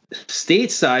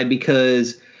stateside,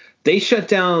 because they shut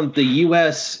down the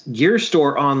U.S. Gear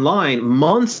Store online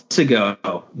months ago,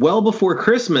 well before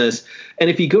Christmas. And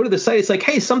if you go to the site, it's like,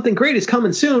 hey, something great is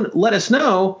coming soon. Let us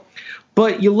know.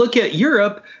 But you look at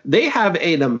Europe, they have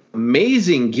an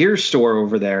amazing gear store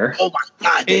over there. Oh my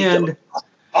God!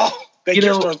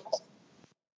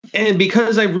 And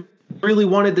because I really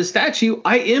wanted the statue,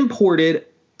 I imported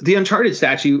the Uncharted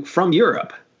statue from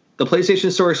Europe, the PlayStation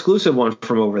Store exclusive one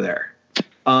from over there.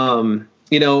 Now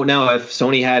if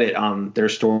Sony had it on their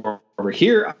store over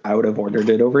here, I would have ordered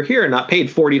it over here and not paid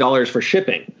 $40 for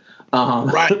shipping.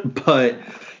 Right. But,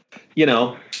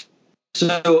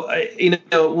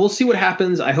 we'll see what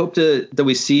happens. I hope that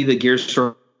we see the Gear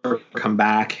Store come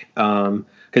back, because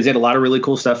they had a lot of really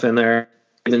cool stuff in there.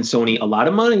 Than Sony a lot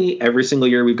of money every single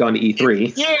year we've gone to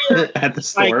E3 at the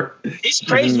store. Like, it's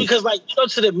crazy because you go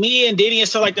to the me and Diddy and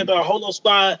stuff like that, the Holo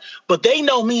spot, but they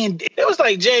know me and it was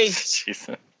like, Jay,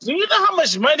 do you know how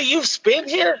much money you've spent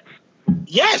here?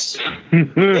 Yes.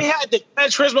 They had the Gran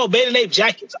Turismo Beta Nape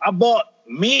jackets. I bought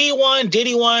me one,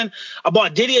 Diddy one. I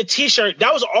bought Diddy a t-shirt.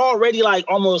 That was already like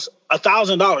almost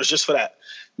 $1,000 just for that.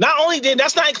 Not only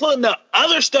that's not including the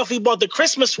other stuff we bought, the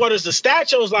Christmas sweaters, the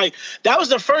statues. Like, that was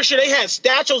the first year they had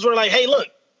statues where, like, hey, look,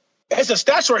 it's a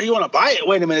statue where you want to buy it.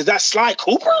 Wait a minute, is that Sly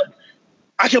Cooper?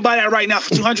 I can buy that right now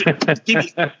for $200.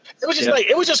 It was just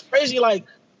it was just crazy. Like,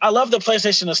 I love the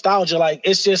PlayStation nostalgia. Like,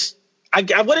 it's just,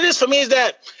 what it is for me is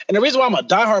that, and the reason why I'm a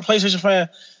diehard PlayStation fan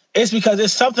is because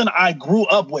it's something I grew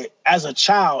up with as a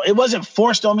child. It wasn't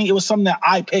forced on me. It was something that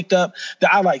I picked up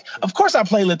that I like. Of course I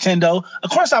play Nintendo. Of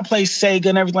course I play Sega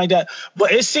and everything like that.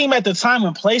 But it seemed at the time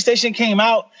when PlayStation came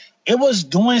out, it was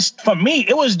doing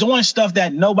stuff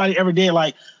that nobody ever did.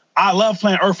 Like, I love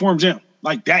playing Earthworm Jim.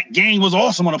 Like, that game was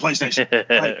awesome on the PlayStation.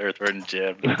 Like, Earthworm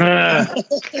Jim.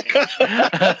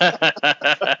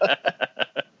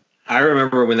 I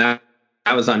remember when that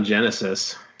was on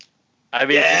Genesis. I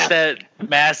mean, just that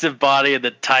massive body and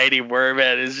the tiny worm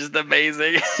head is just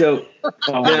amazing. So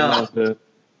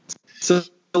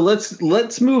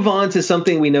let's move on to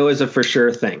something we know is a for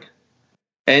sure thing.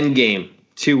 Endgame,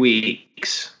 2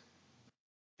 weeks.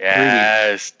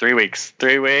 Yes, 3 weeks.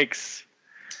 3 weeks.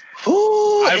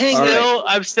 Ooh,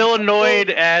 I'm still annoyed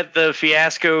at the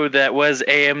fiasco that was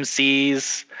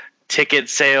AMC's ticket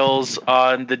sales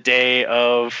on the day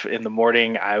of. In the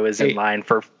morning, I was in line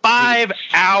for 5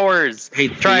 hours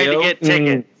trying to get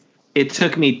tickets. It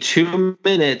took me 2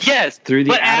 minutes. Yes, through the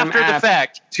but Atom after app the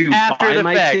fact, to buy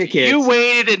my tickets. You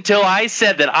waited until I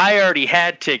said that I already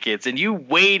had tickets, and you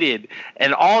waited,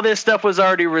 and all this stuff was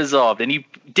already resolved, and you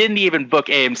didn't even book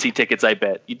AMC tickets. I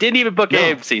bet you didn't even book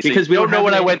AMC, so because we don't know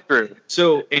what I went through.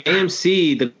 So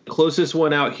AMC, the closest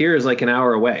one out here is like an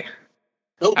hour away.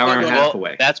 Hour and a half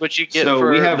away. That's what you get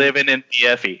for living in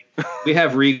BFE. We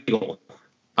have Regal.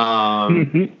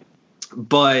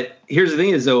 But here's the thing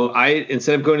is, though,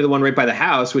 instead of going to the one right by the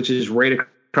house, which is right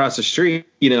across the street,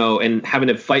 and having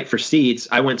to fight for seats,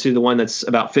 I went to the one that's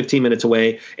about 15 minutes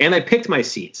away, and I picked my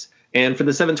seats. And for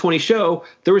the 7:20 show,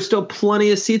 there were still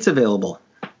plenty of seats available.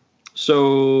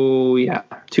 So,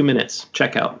 2 minutes.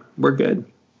 Checkout. We're good.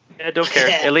 Yeah, don't care.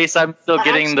 At least I'm still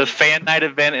getting the fan night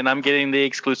event, and I'm getting the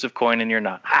exclusive coin, and you're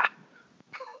not. Ha!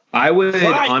 I would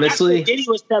honestly. That's what Diddy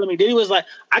was telling me. Diddy was like,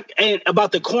 and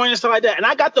about the coin and stuff like that. And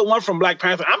I got the one from Black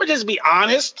Panther. I'm gonna just be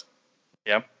honest.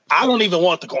 Yeah. I don't even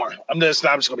want the coin. I'm just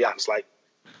gonna be honest. Like,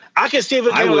 I can see if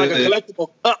it came like a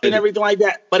collectible cup and everything like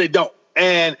that, but it don't.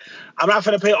 And I'm not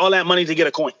gonna pay all that money to get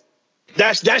a coin.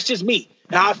 That's just me.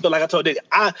 Now I feel like I told Diddy.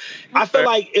 I feel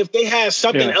like if they had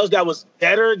something else that was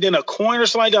better than a coin or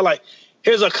something like that, like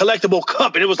here's a collectible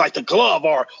cup and it was like the glove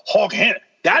or Hulk hand.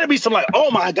 That'd be something like, oh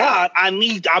my God, I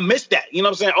missed that. You know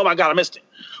what I'm saying? Oh my God, I missed it.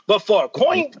 But for a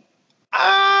coin,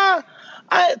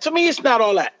 to me, it's not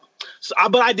all that. So,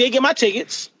 but I did get my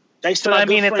tickets. Thanks to my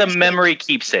it's a memory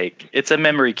keepsake. It's a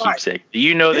memory keepsake. Right.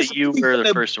 You know that you were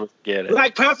the first one to get it.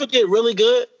 Black Panther did really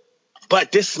good,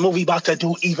 but this movie about to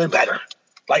do even better.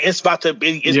 Like, it's about to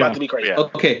be crazy. Yeah.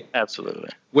 Okay, absolutely.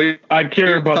 I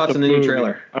care about the new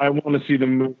trailer. I want to see the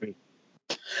movie.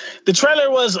 The trailer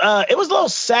was it was a little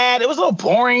sad. It was a little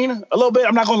boring, a little bit.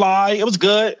 I'm not gonna lie. It was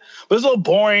good, but it was a little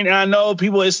boring. And I know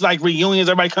people, it's like reunions.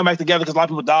 Everybody come back together because a lot of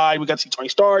people died. We got to see Tony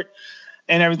Stark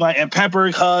and everything, and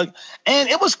Pepper hug, and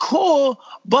it was cool,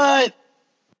 but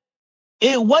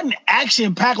it wasn't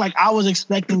action packed like I was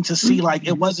expecting to see. Like,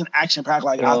 it wasn't action packed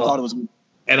like I thought it was.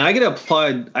 And I gotta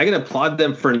applaud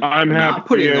them for not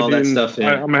putting all that stuff in.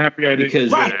 I'm happy I did.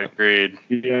 Because agreed.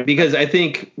 Yeah. Because I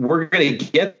think we're gonna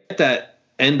get that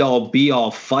end all be all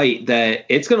fight that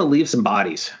it's going to leave some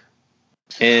bodies.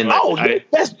 And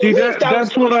that's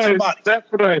what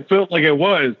I felt like it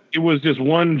was. It was just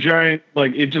one giant,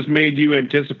 like, it just made you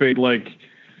anticipate, like,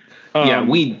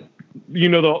 we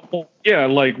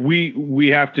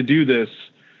have to do this.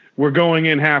 We're going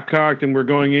in half cocked and we're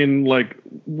going in like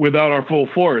without our full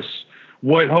force.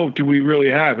 What hope do we really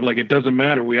have? Like, it doesn't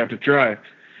matter. We have to try.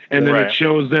 And then it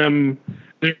shows them.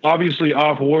 They're obviously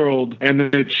off-world, and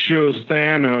then it shows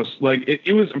Thanos. Like,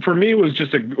 it was, for me, it was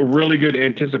just a really good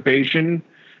anticipation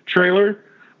trailer.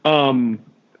 I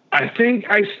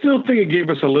still think it gave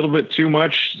us a little bit too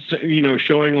much,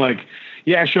 showing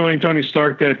Tony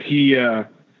Stark that he, him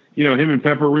and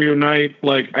Pepper reunite.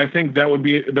 Like, I think that would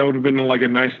have been like a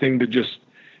nice thing to just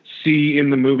see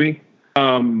in the movie.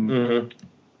 But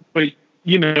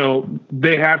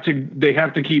they have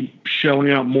to keep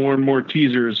shelling out more and more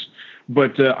teasers.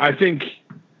 But I think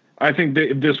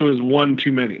this was one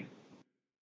too many.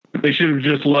 They should have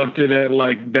just left it at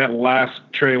like that last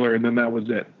trailer, and then that was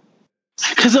it.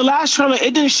 Because the last trailer,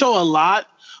 it didn't show a lot,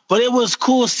 but it was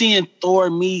cool seeing Thor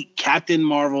meet Captain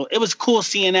Marvel. It was cool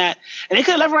seeing that, and they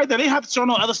could have left it right there. They have to show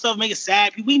no other stuff, make it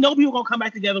sad. We know people are gonna come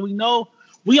back together. We know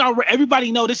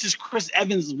everybody know this is Chris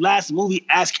Evans' last movie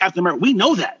as Captain America. We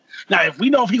know that. Now, if we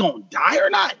know if he's gonna die or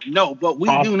not, no, but we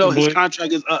do know his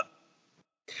contract is up.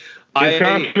 His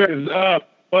contract is up,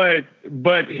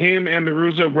 but him and the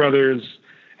Russo brothers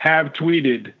have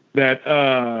tweeted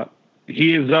that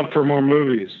he is up for more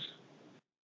movies.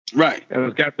 Right.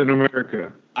 As Captain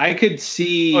America. I could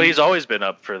see. Well, he's always been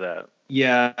up for that.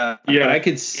 Yeah. I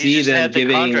could see them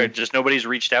giving. Contract, just nobody's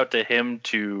reached out to him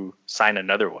to sign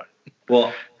another one.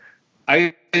 Well,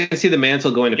 I can see the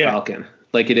mantle going to Falcon,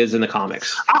 like it is in the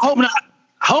comics. I hope not.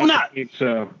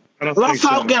 I love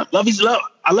Falcon. So.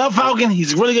 I love Falcon.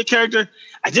 He's a really good character.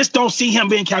 I just don't see him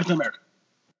being Captain America.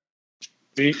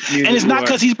 And it's not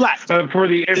because he's black.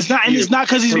 It's not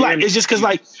because he's black. It's just because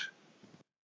like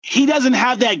he doesn't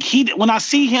have that. When I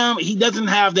see him, he doesn't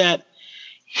have that.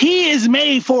 He is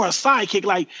made for a sidekick.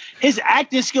 Like his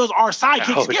acting skills are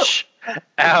sidekick skills.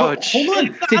 Ouch. Hold on.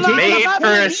 Made for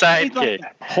a sidekick.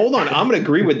 Hold on. I'm going to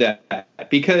agree with that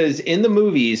because in the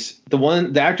movies, the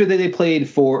actor that they played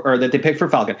for, or that they picked for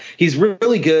Falcon, he's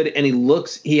really good and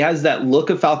he has that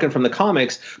look of Falcon from the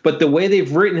comics, but the way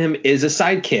they've written him is a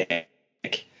sidekick.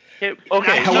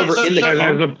 Okay. However,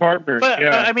 as a partner.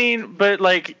 But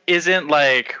like, isn't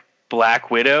like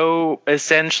Black Widow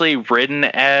essentially written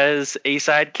as a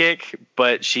sidekick,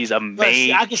 but she's a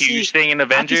main huge thing in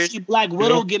Avengers? I can see Black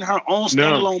Widow getting her own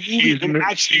standalone movie and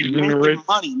actually making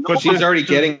money. But she's already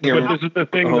getting her this is the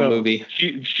thing, own movie.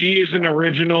 She is an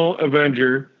original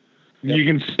Avenger. Yep. You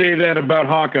can say that about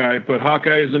Hawkeye, but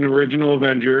Hawkeye is an original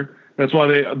Avenger. That's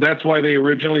why they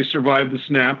originally survived the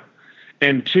snap.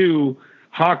 And two,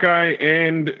 Hawkeye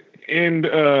and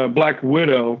Black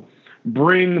Widow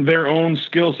bring their own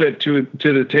skill set to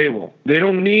the table. They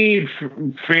don't need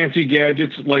fancy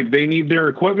gadgets. Like they need their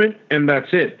equipment and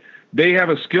that's it. They have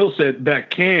a skill set that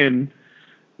can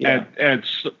at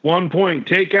one point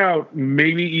take out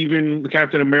maybe even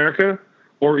Captain America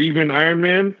or even Iron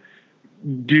Man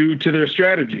due to their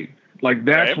strategy. Like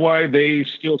that's why they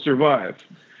still survive.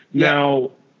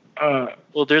 Now,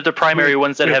 well, they're the primary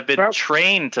ones that have been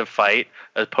trained to fight,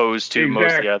 opposed to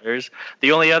most of the others.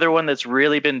 The only other one that's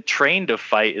really been trained to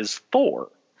fight is Thor.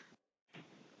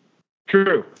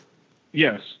 True.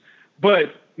 Yes.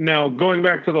 But now, going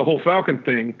back to the whole Falcon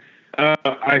thing,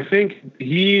 I think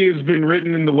he has been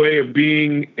written in the way of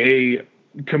being a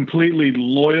completely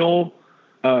loyal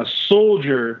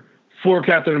soldier for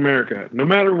Captain America. No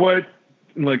matter what,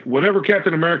 like whatever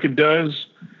Captain America does,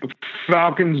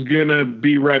 Falcon's gonna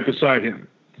be right beside him.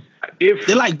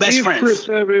 They're like best friends. Chris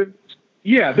Evans,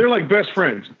 they're like best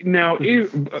friends. Now,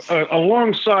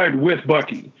 alongside with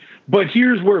Bucky, but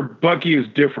here's where Bucky is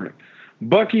different.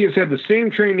 Bucky has had the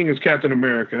same training as Captain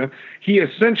America. He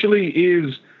essentially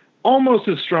is almost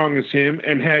as strong as him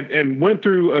and went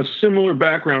through a similar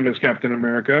background as Captain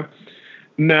America.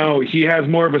 Now he has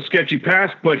more of a sketchy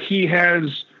past, but he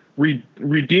has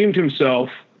redeemed himself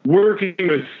working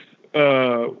with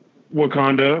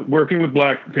Wakanda, working with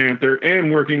Black Panther,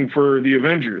 and working for the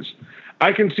Avengers.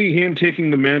 I can see him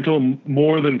taking the mantle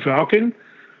more than Falcon,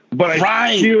 but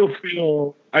I still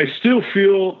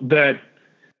feel that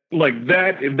like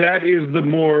that is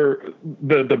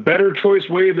the better choice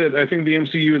way that I think the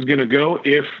MCU is going to go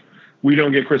if we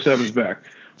don't get Chris Evans back.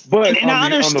 But I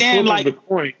understand, on the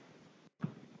point,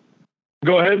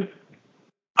 go ahead.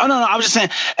 Oh, no, I was just saying,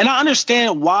 and I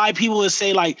understand why people would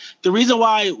say, like, the reason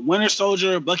why Winter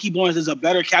Soldier, Bucky Barnes is a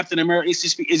better Captain America is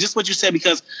just what you said,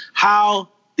 because how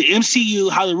the MCU,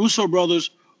 how the Russo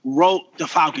brothers wrote the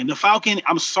Falcon. The Falcon,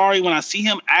 I'm sorry, when I see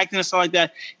him acting and stuff like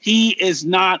that, he is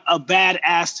not a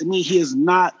badass to me. He is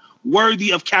not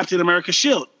worthy of Captain America's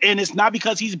shield. And it's not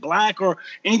because he's black or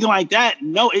anything like that.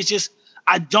 No, it's just,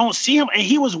 I don't see him. And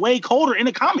he was way colder in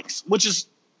the comics, which is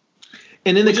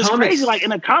crazy. Like in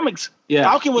the comics,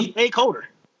 Falcon was way colder.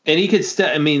 And he could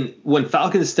when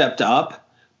Falcon stepped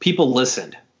up, people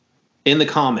listened in the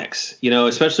comics,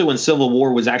 especially when Civil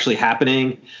War was actually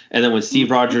happening. And then when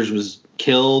Steve Rogers was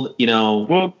killed,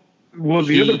 Well,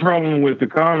 the other problem with the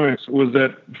comics was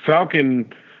that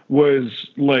Falcon was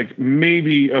like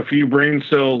maybe a few brain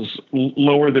cells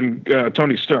lower than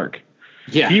Tony Stark.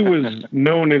 Yeah. He was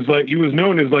known as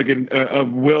a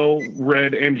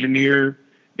well-read engineer.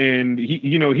 And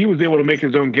he was able to make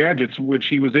his own gadgets, which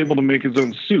he was able to make his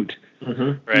own suit.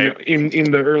 Mm-hmm. Right.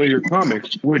 In the earlier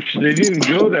comics, which they didn't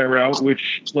go that route,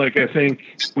 which I think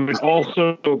would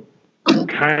also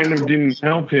kind of didn't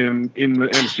help him in the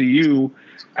MCU.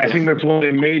 I think that's why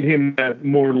they made him that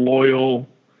more loyal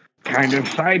kind of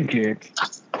sidekick,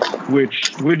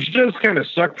 which just kind of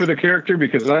sucked for the character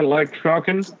because I liked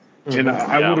Falcon. And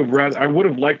I would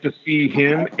have liked to see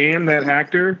him and that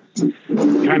actor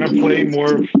kind of play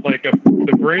more of like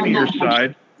the brainier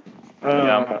side,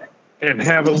 and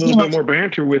have a little bit more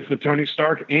banter with the Tony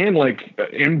Stark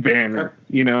and Banner,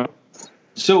 you know.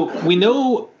 So we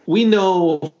know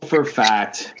for a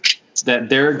fact that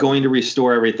they're going to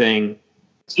restore everything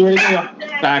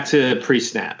back to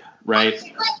pre-snap, right?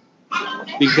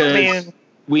 Because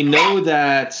we know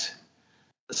that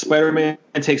Spider-Man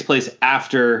takes place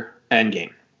after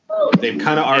Endgame. They've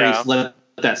kind of already let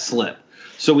that slip.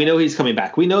 So we know he's coming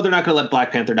back. We know they're not going to let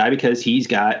Black Panther die because he's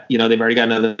got, they've already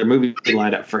got another movie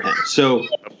lined up for him. So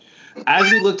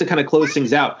as we look to kind of close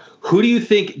things out, who do you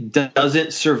think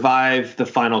doesn't survive the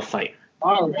final fight?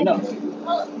 Well,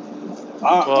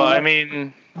 I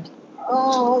mean,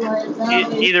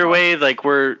 either way,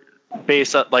 we're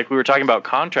based on, we were talking about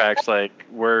contracts,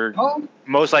 we're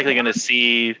most likely going to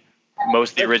see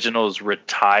most of the originals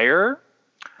retire.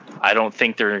 I don't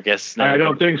think they're lose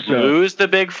the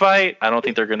big fight. I don't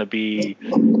think they're going to be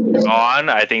gone.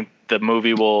 I think the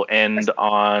movie will end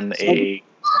on a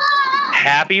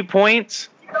happy point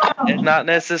and not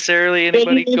necessarily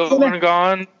anybody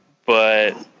gone.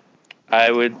 But I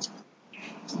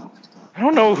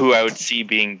don't know who I would see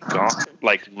being gone,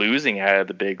 losing out of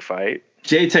the big fight.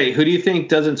 J-Tay, who do you think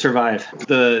doesn't survive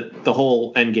the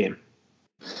whole Endgame?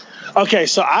 Okay,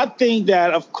 so I think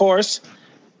that, of course,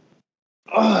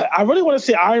 I really want to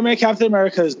say Iron Man, Captain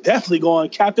America is definitely going.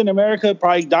 Captain America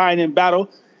probably dying in battle.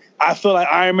 I feel like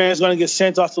Iron Man is going to get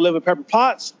sent off to live with Pepper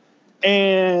Potts.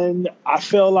 And I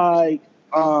feel like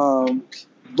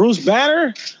Bruce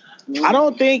Banner, I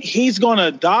don't think he's going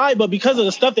to die, but because of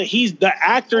the stuff that the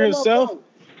actor himself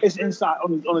is inside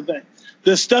on the thing.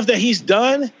 The stuff that he's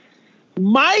done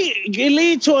might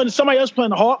lead to somebody else playing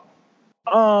the Hawk.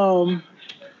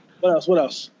 What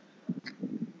else?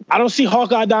 I don't see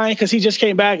Hawkeye dying because he just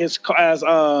came back as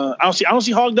I don't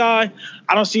see Hawk die.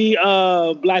 I don't see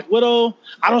Black Widow.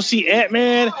 I don't see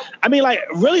Ant-Man. I mean,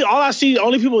 really all I see, the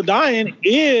only people dying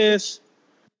is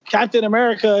Captain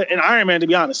America and Iron Man, to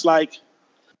be honest. But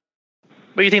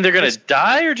you think they're going to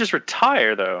die or just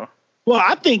retire, though? Well,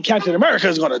 I think Captain America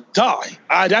is going to die.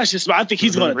 I think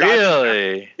he's going to die.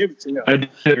 Really? I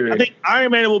think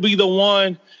Iron Man will be the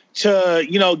one to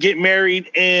get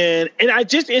married, and I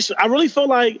really feel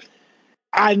like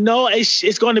I know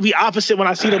it's going to be opposite when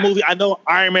I see the movie. I know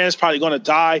Iron Man is probably going to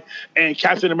die, and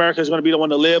Captain America is going to be the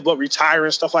one to live but retire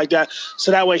and stuff like that.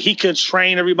 So that way he can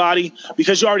train everybody,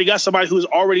 because you already got somebody who's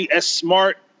already as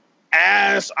smart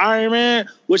as Iron Man,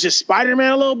 which is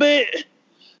Spider-Man a little bit,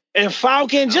 and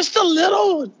Falcon just a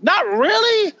little, not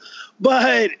really,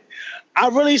 but I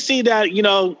really see that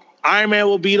Iron Man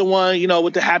will be the one,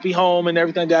 with the happy home and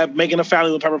everything, that making a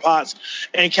family with Pepper Potts.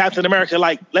 And Captain America,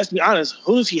 let's be honest,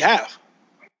 who does he have?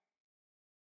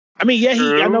 I mean,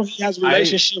 I know he has a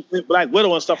relationship with Black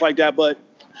Widow and stuff like that, but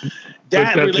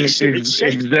that relationship is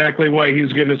exactly why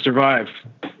he's going to survive.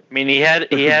 I mean, he has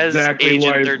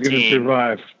Agent 13.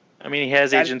 I mean, he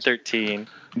has Agent 13.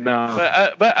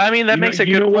 No, but I mean, that makes a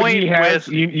good point with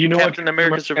Captain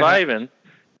America surviving.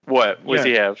 What does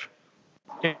he have?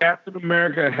 Captain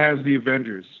America has the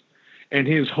Avengers, and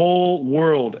his whole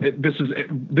world. This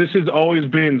has always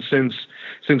been since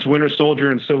Winter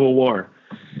Soldier and Civil War.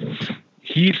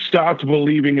 He stopped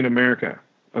believing in America.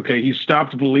 Okay, he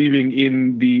stopped believing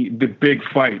in the big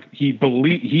fight. He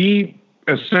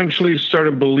essentially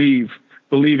started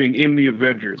believing in the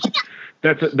Avengers.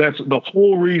 That's the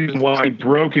whole reason why he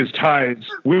broke his ties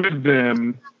with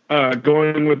them.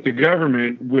 Going with the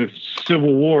government with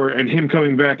Civil War and him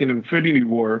coming back in Infinity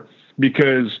War,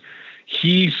 because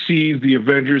he sees the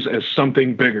Avengers as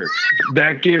something bigger.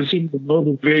 That gives him the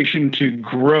motivation to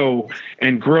grow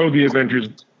the Avengers,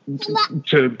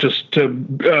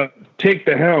 to take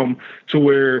the helm to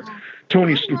what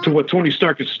Tony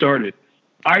Stark has started.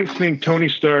 I think Tony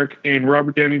Stark and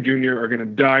Robert Downey Jr. are going to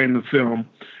die in the film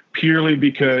purely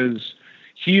because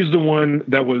he's the one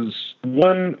that was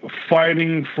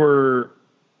fighting for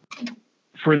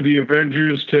the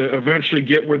Avengers to eventually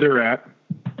get where they're at,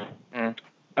 and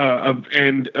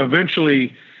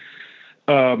eventually,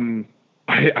 I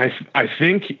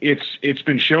think it's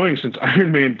been showing since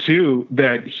Iron Man 2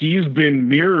 that he's been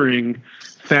mirroring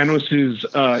Thanos's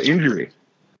injury.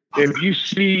 And you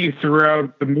see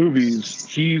throughout the movies,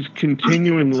 he's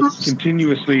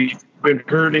continuously been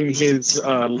hurting his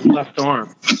left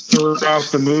arm throughout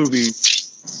the movie.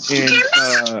 And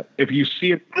if you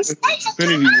see it in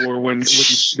Infinity War, when you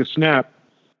see the snap,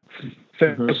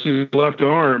 Thanos' left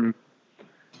arm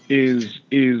is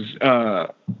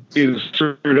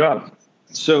screwed up.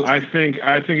 So I think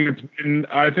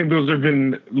those have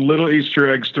been little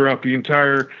Easter eggs throughout the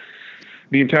entire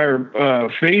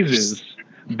phases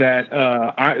that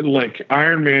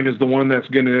Iron Man is the one that's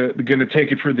gonna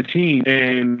take it for the team,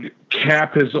 and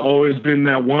Cap has always been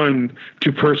that one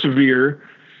to persevere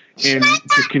and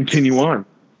to continue on.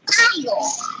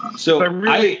 So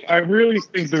I really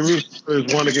think the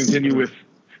Russos want to continue with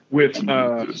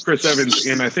Chris Evans,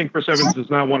 and I think Chris Evans does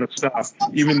not want to stop,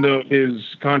 even though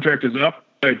his contract is up.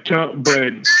 But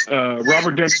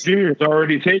Robert Downey Jr. has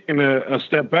already taken a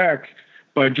step back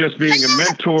by just being a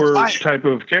mentor type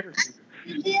of character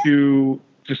to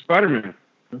Spider-Man.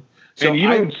 So and you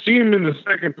don't see him in the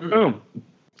second film.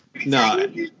 No,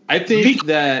 I think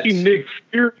that Nick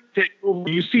Fury take over.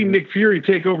 You see Nick Fury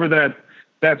take over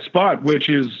that spot, which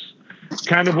is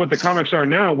kind of what the comics are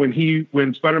now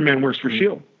when Spider-Man works for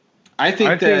S.H.I.E.L.D. I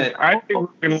think we're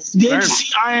gonna didn't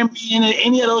see Iron Man in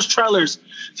any of those trailers.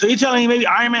 So you're telling me maybe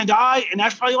Iron Man died, and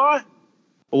that's probably why?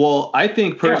 Well, I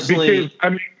think personally,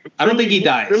 because, I don't think he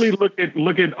dies. Really look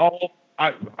at all.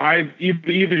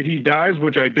 Either he dies,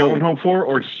 which I don't hope for,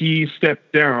 or he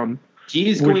stepped down,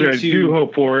 which I do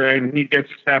hope for, and he gets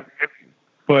tapped.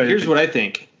 But here's what I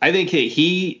think. I think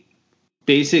he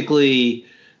basically,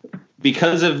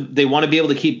 because they want to be able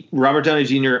to keep Robert Downey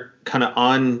Jr. kind of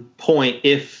on point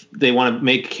if they want to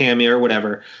make a cameo or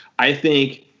whatever. I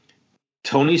think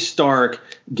Tony Stark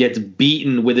gets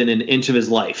beaten within an inch of his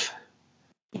life,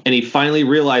 and he finally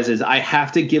realizes, I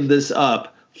have to give this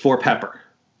up for Pepper.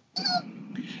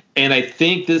 And I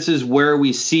think this is where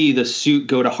we see the suit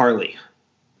go to Harley.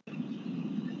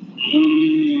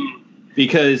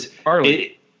 Because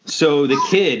so the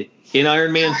kid in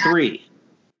Iron Man 3.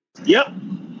 Yep.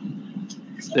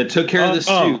 That took care of the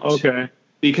suit. Okay.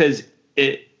 Because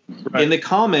in the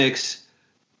comics,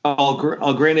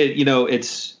 I'll grant it,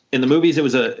 it's in the movies it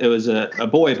was a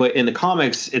boy, but in the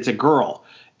comics it's a girl.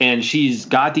 And she's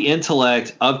got the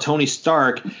intellect of Tony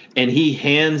Stark, and he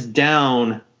hands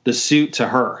down the suit to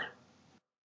her.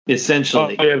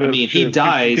 Essentially. He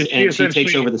dies and she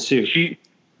takes over the suit. She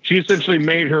essentially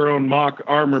made her own mock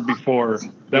armor before.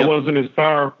 That wasn't as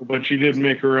powerful, but she did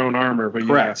make her own armor. But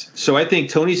correct. Yeah. So I think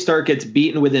Tony Stark gets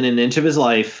beaten within an inch of his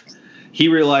life. He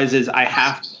realizes I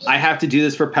have to do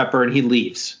this for Pepper, and he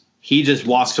leaves. He just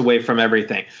walks away from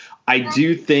everything. I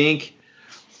think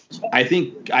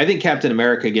Captain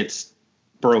America gets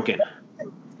broken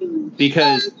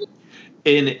because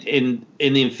in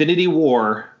the Infinity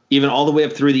War, even all the way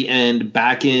up through the end,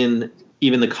 back in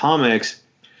even the comics,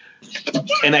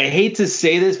 and I hate to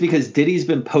say this because Diddy's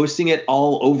been posting it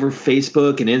all over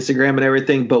Facebook and Instagram and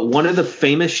everything, but one of the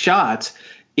famous shots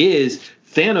is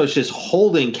Thanos just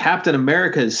holding Captain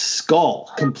America's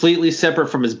skull completely separate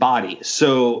from his body.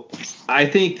 So I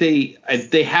think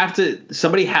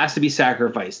somebody has to be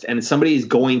sacrificed, and somebody is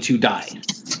going to die.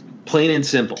 Plain and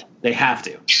simple. They have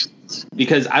to.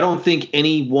 Because I don't think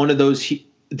any one of them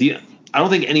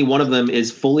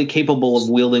is fully capable of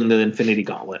wielding the Infinity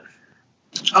Gauntlet.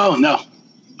 Oh no.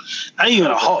 Not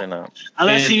even a Hulk.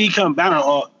 Unless he become Banner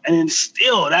Hulk, and then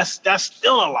still that's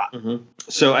still a lot. Mm-hmm.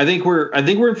 So I think we're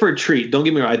in for a treat. Don't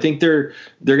get me wrong. I think they're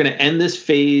going to end this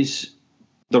phase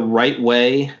the right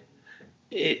way.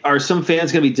 Are some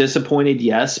fans going to be disappointed?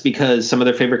 Yes, because some of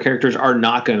their favorite characters are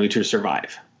not going to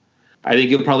survive. I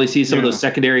think you'll probably see some of those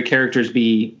secondary characters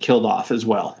be killed off as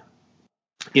well.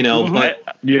 But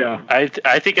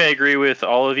I think I agree with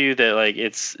all of you that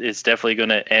it's definitely going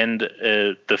to end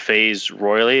the phase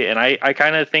royally, and I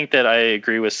kind of think that I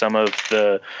agree with some of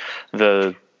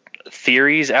the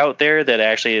theories out there that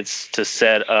actually it's to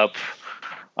set up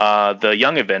the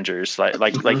Young Avengers,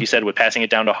 like you said, with passing it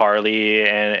down to Harley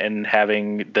and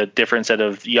having the different set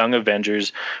of Young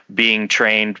Avengers being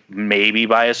trained maybe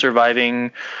by a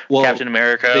surviving Captain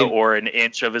America or an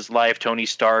inch of his life Tony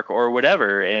Stark or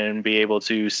whatever, and be able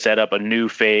to set up a new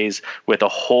phase with a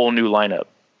whole new lineup.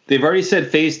 They've already said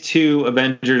Phase 2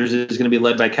 Avengers is going to be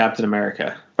led by Captain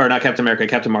America, or not Captain America,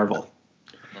 Captain Marvel.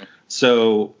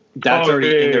 So that's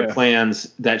already in their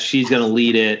plans that she's going to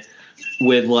lead it.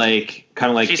 With kind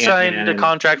of like she signed a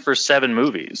contract for 7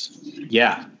 movies.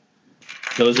 Yeah,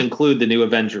 those include the new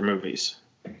Avenger movies,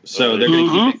 so they're going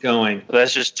to keep it going.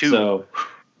 That's just 2. So,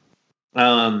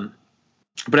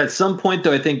 but at some point,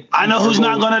 though, I think I know who's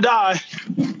not going to die.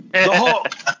 The Hulk.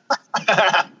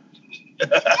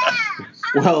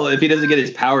 Well, if he doesn't get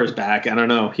his powers back, I don't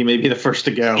know. He may be the first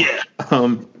to go.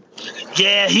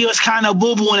 Yeah, he was kind of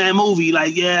boo boo in that movie.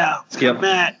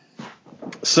 Matt.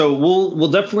 So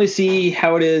we'll definitely see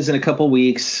how it is in a couple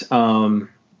weeks. Last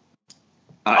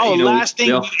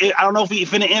thing, I don't know if we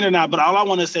finna end or not, but all I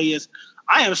want to say is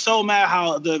I am so mad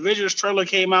how the Avengers trailer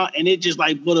came out and it just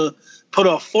put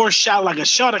a force shot, like a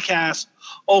shutter cast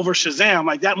over Shazam,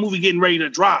 like that movie getting ready to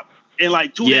drop in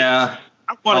 2 days.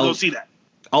 I want to go see that.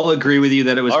 I'll agree with you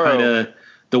that it was kind of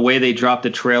the way they dropped the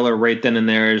trailer right then and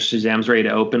there as Shazam's ready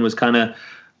to open was kind of,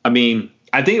 I mean,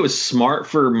 I think it was smart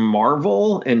for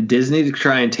Marvel and Disney to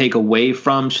try and take away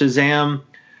from Shazam.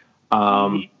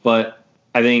 But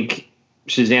I think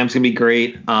Shazam's going to be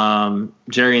great.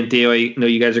 Jerry and Theo, I know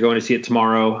you guys are going to see it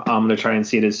tomorrow. I'm going to try and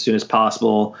see it as soon as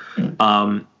possible.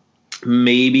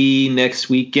 Maybe next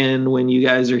weekend when you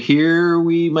guys are here,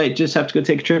 we might just have to go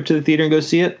take a trip to the theater and go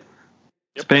see it,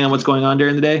 depending on what's going on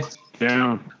during the day.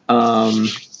 Yeah.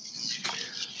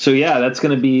 So yeah, that's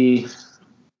going to be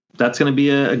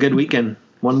a good weekend.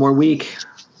 One more week.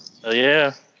 Oh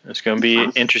yeah, it's going to be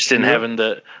interesting having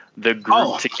the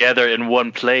group together in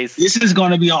one place. This is going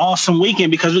to be an awesome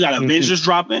weekend because we got Avengers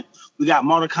dropping, we got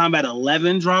Mortal Kombat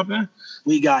 11 dropping,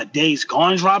 we got Days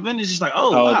Gone dropping. It's just like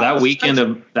wow, that weekend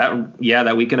of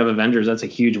Avengers. That's a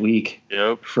huge week.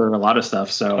 Yep. For a lot of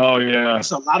stuff. So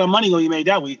it's a lot of money when you made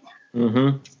that week.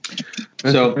 Mm-hmm.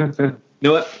 So, you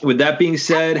know what? With that being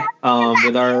said,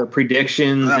 with our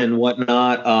predictions and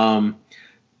whatnot,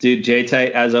 dude,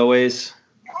 J-Tight, as always,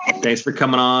 thanks for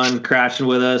coming on, crashing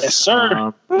with us. Yes,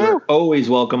 sir. You're always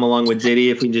welcome along with Diddy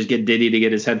if we can just get Diddy to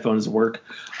get his headphones to work.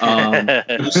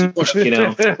 You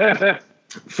know,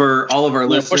 for all of our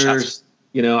listeners,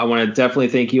 you know, I want to definitely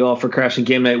thank you all for crashing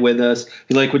game night with us. If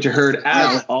you like what you heard,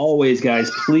 as always, guys,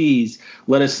 please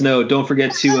let us know. Don't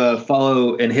forget to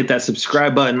follow and hit that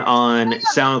subscribe button on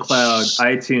SoundCloud,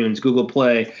 iTunes, Google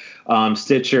Play,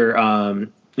 Stitcher,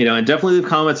 you know, and definitely leave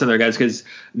comments on there, guys, because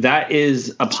that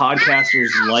is a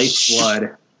podcaster's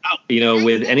lifeblood. You know,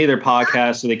 with any of their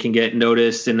podcasts, so they can get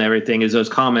noticed and everything, is those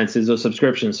comments, is those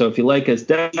subscriptions. So if you like us,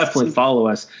 definitely follow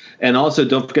us. And also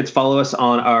don't forget to follow us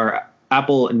on our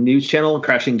Apple News channel,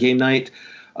 Crashing Game Night,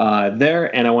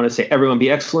 there. And I want to say, everyone be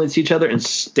excellent to each other and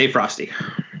stay frosty.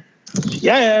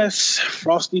 Yes,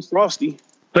 frosty.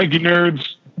 Thank you,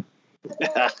 nerds.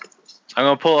 I'm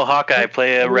going to pull a Hawkeye,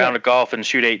 play a round of golf, and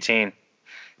shoot 18.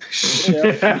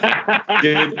 Dude,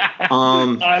 I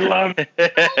love it.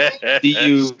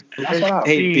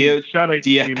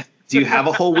 Do you have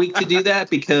a whole week to do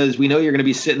that? Because we know you're going to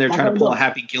be sitting there trying to pull a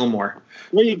Happy Gilmore.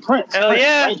 Prince. Hell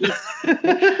yeah. How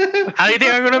do you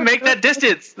think I'm going to make that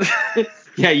distance?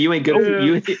 Yeah, you ain't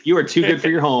good. You are too good for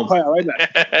your home. Right now.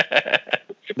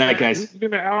 Night, guys. He's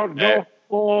going to out the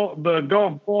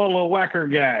golf ball whacker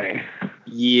guy.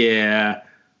 Yeah.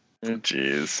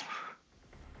 Jeez.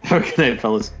 Good night,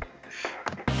 fellas.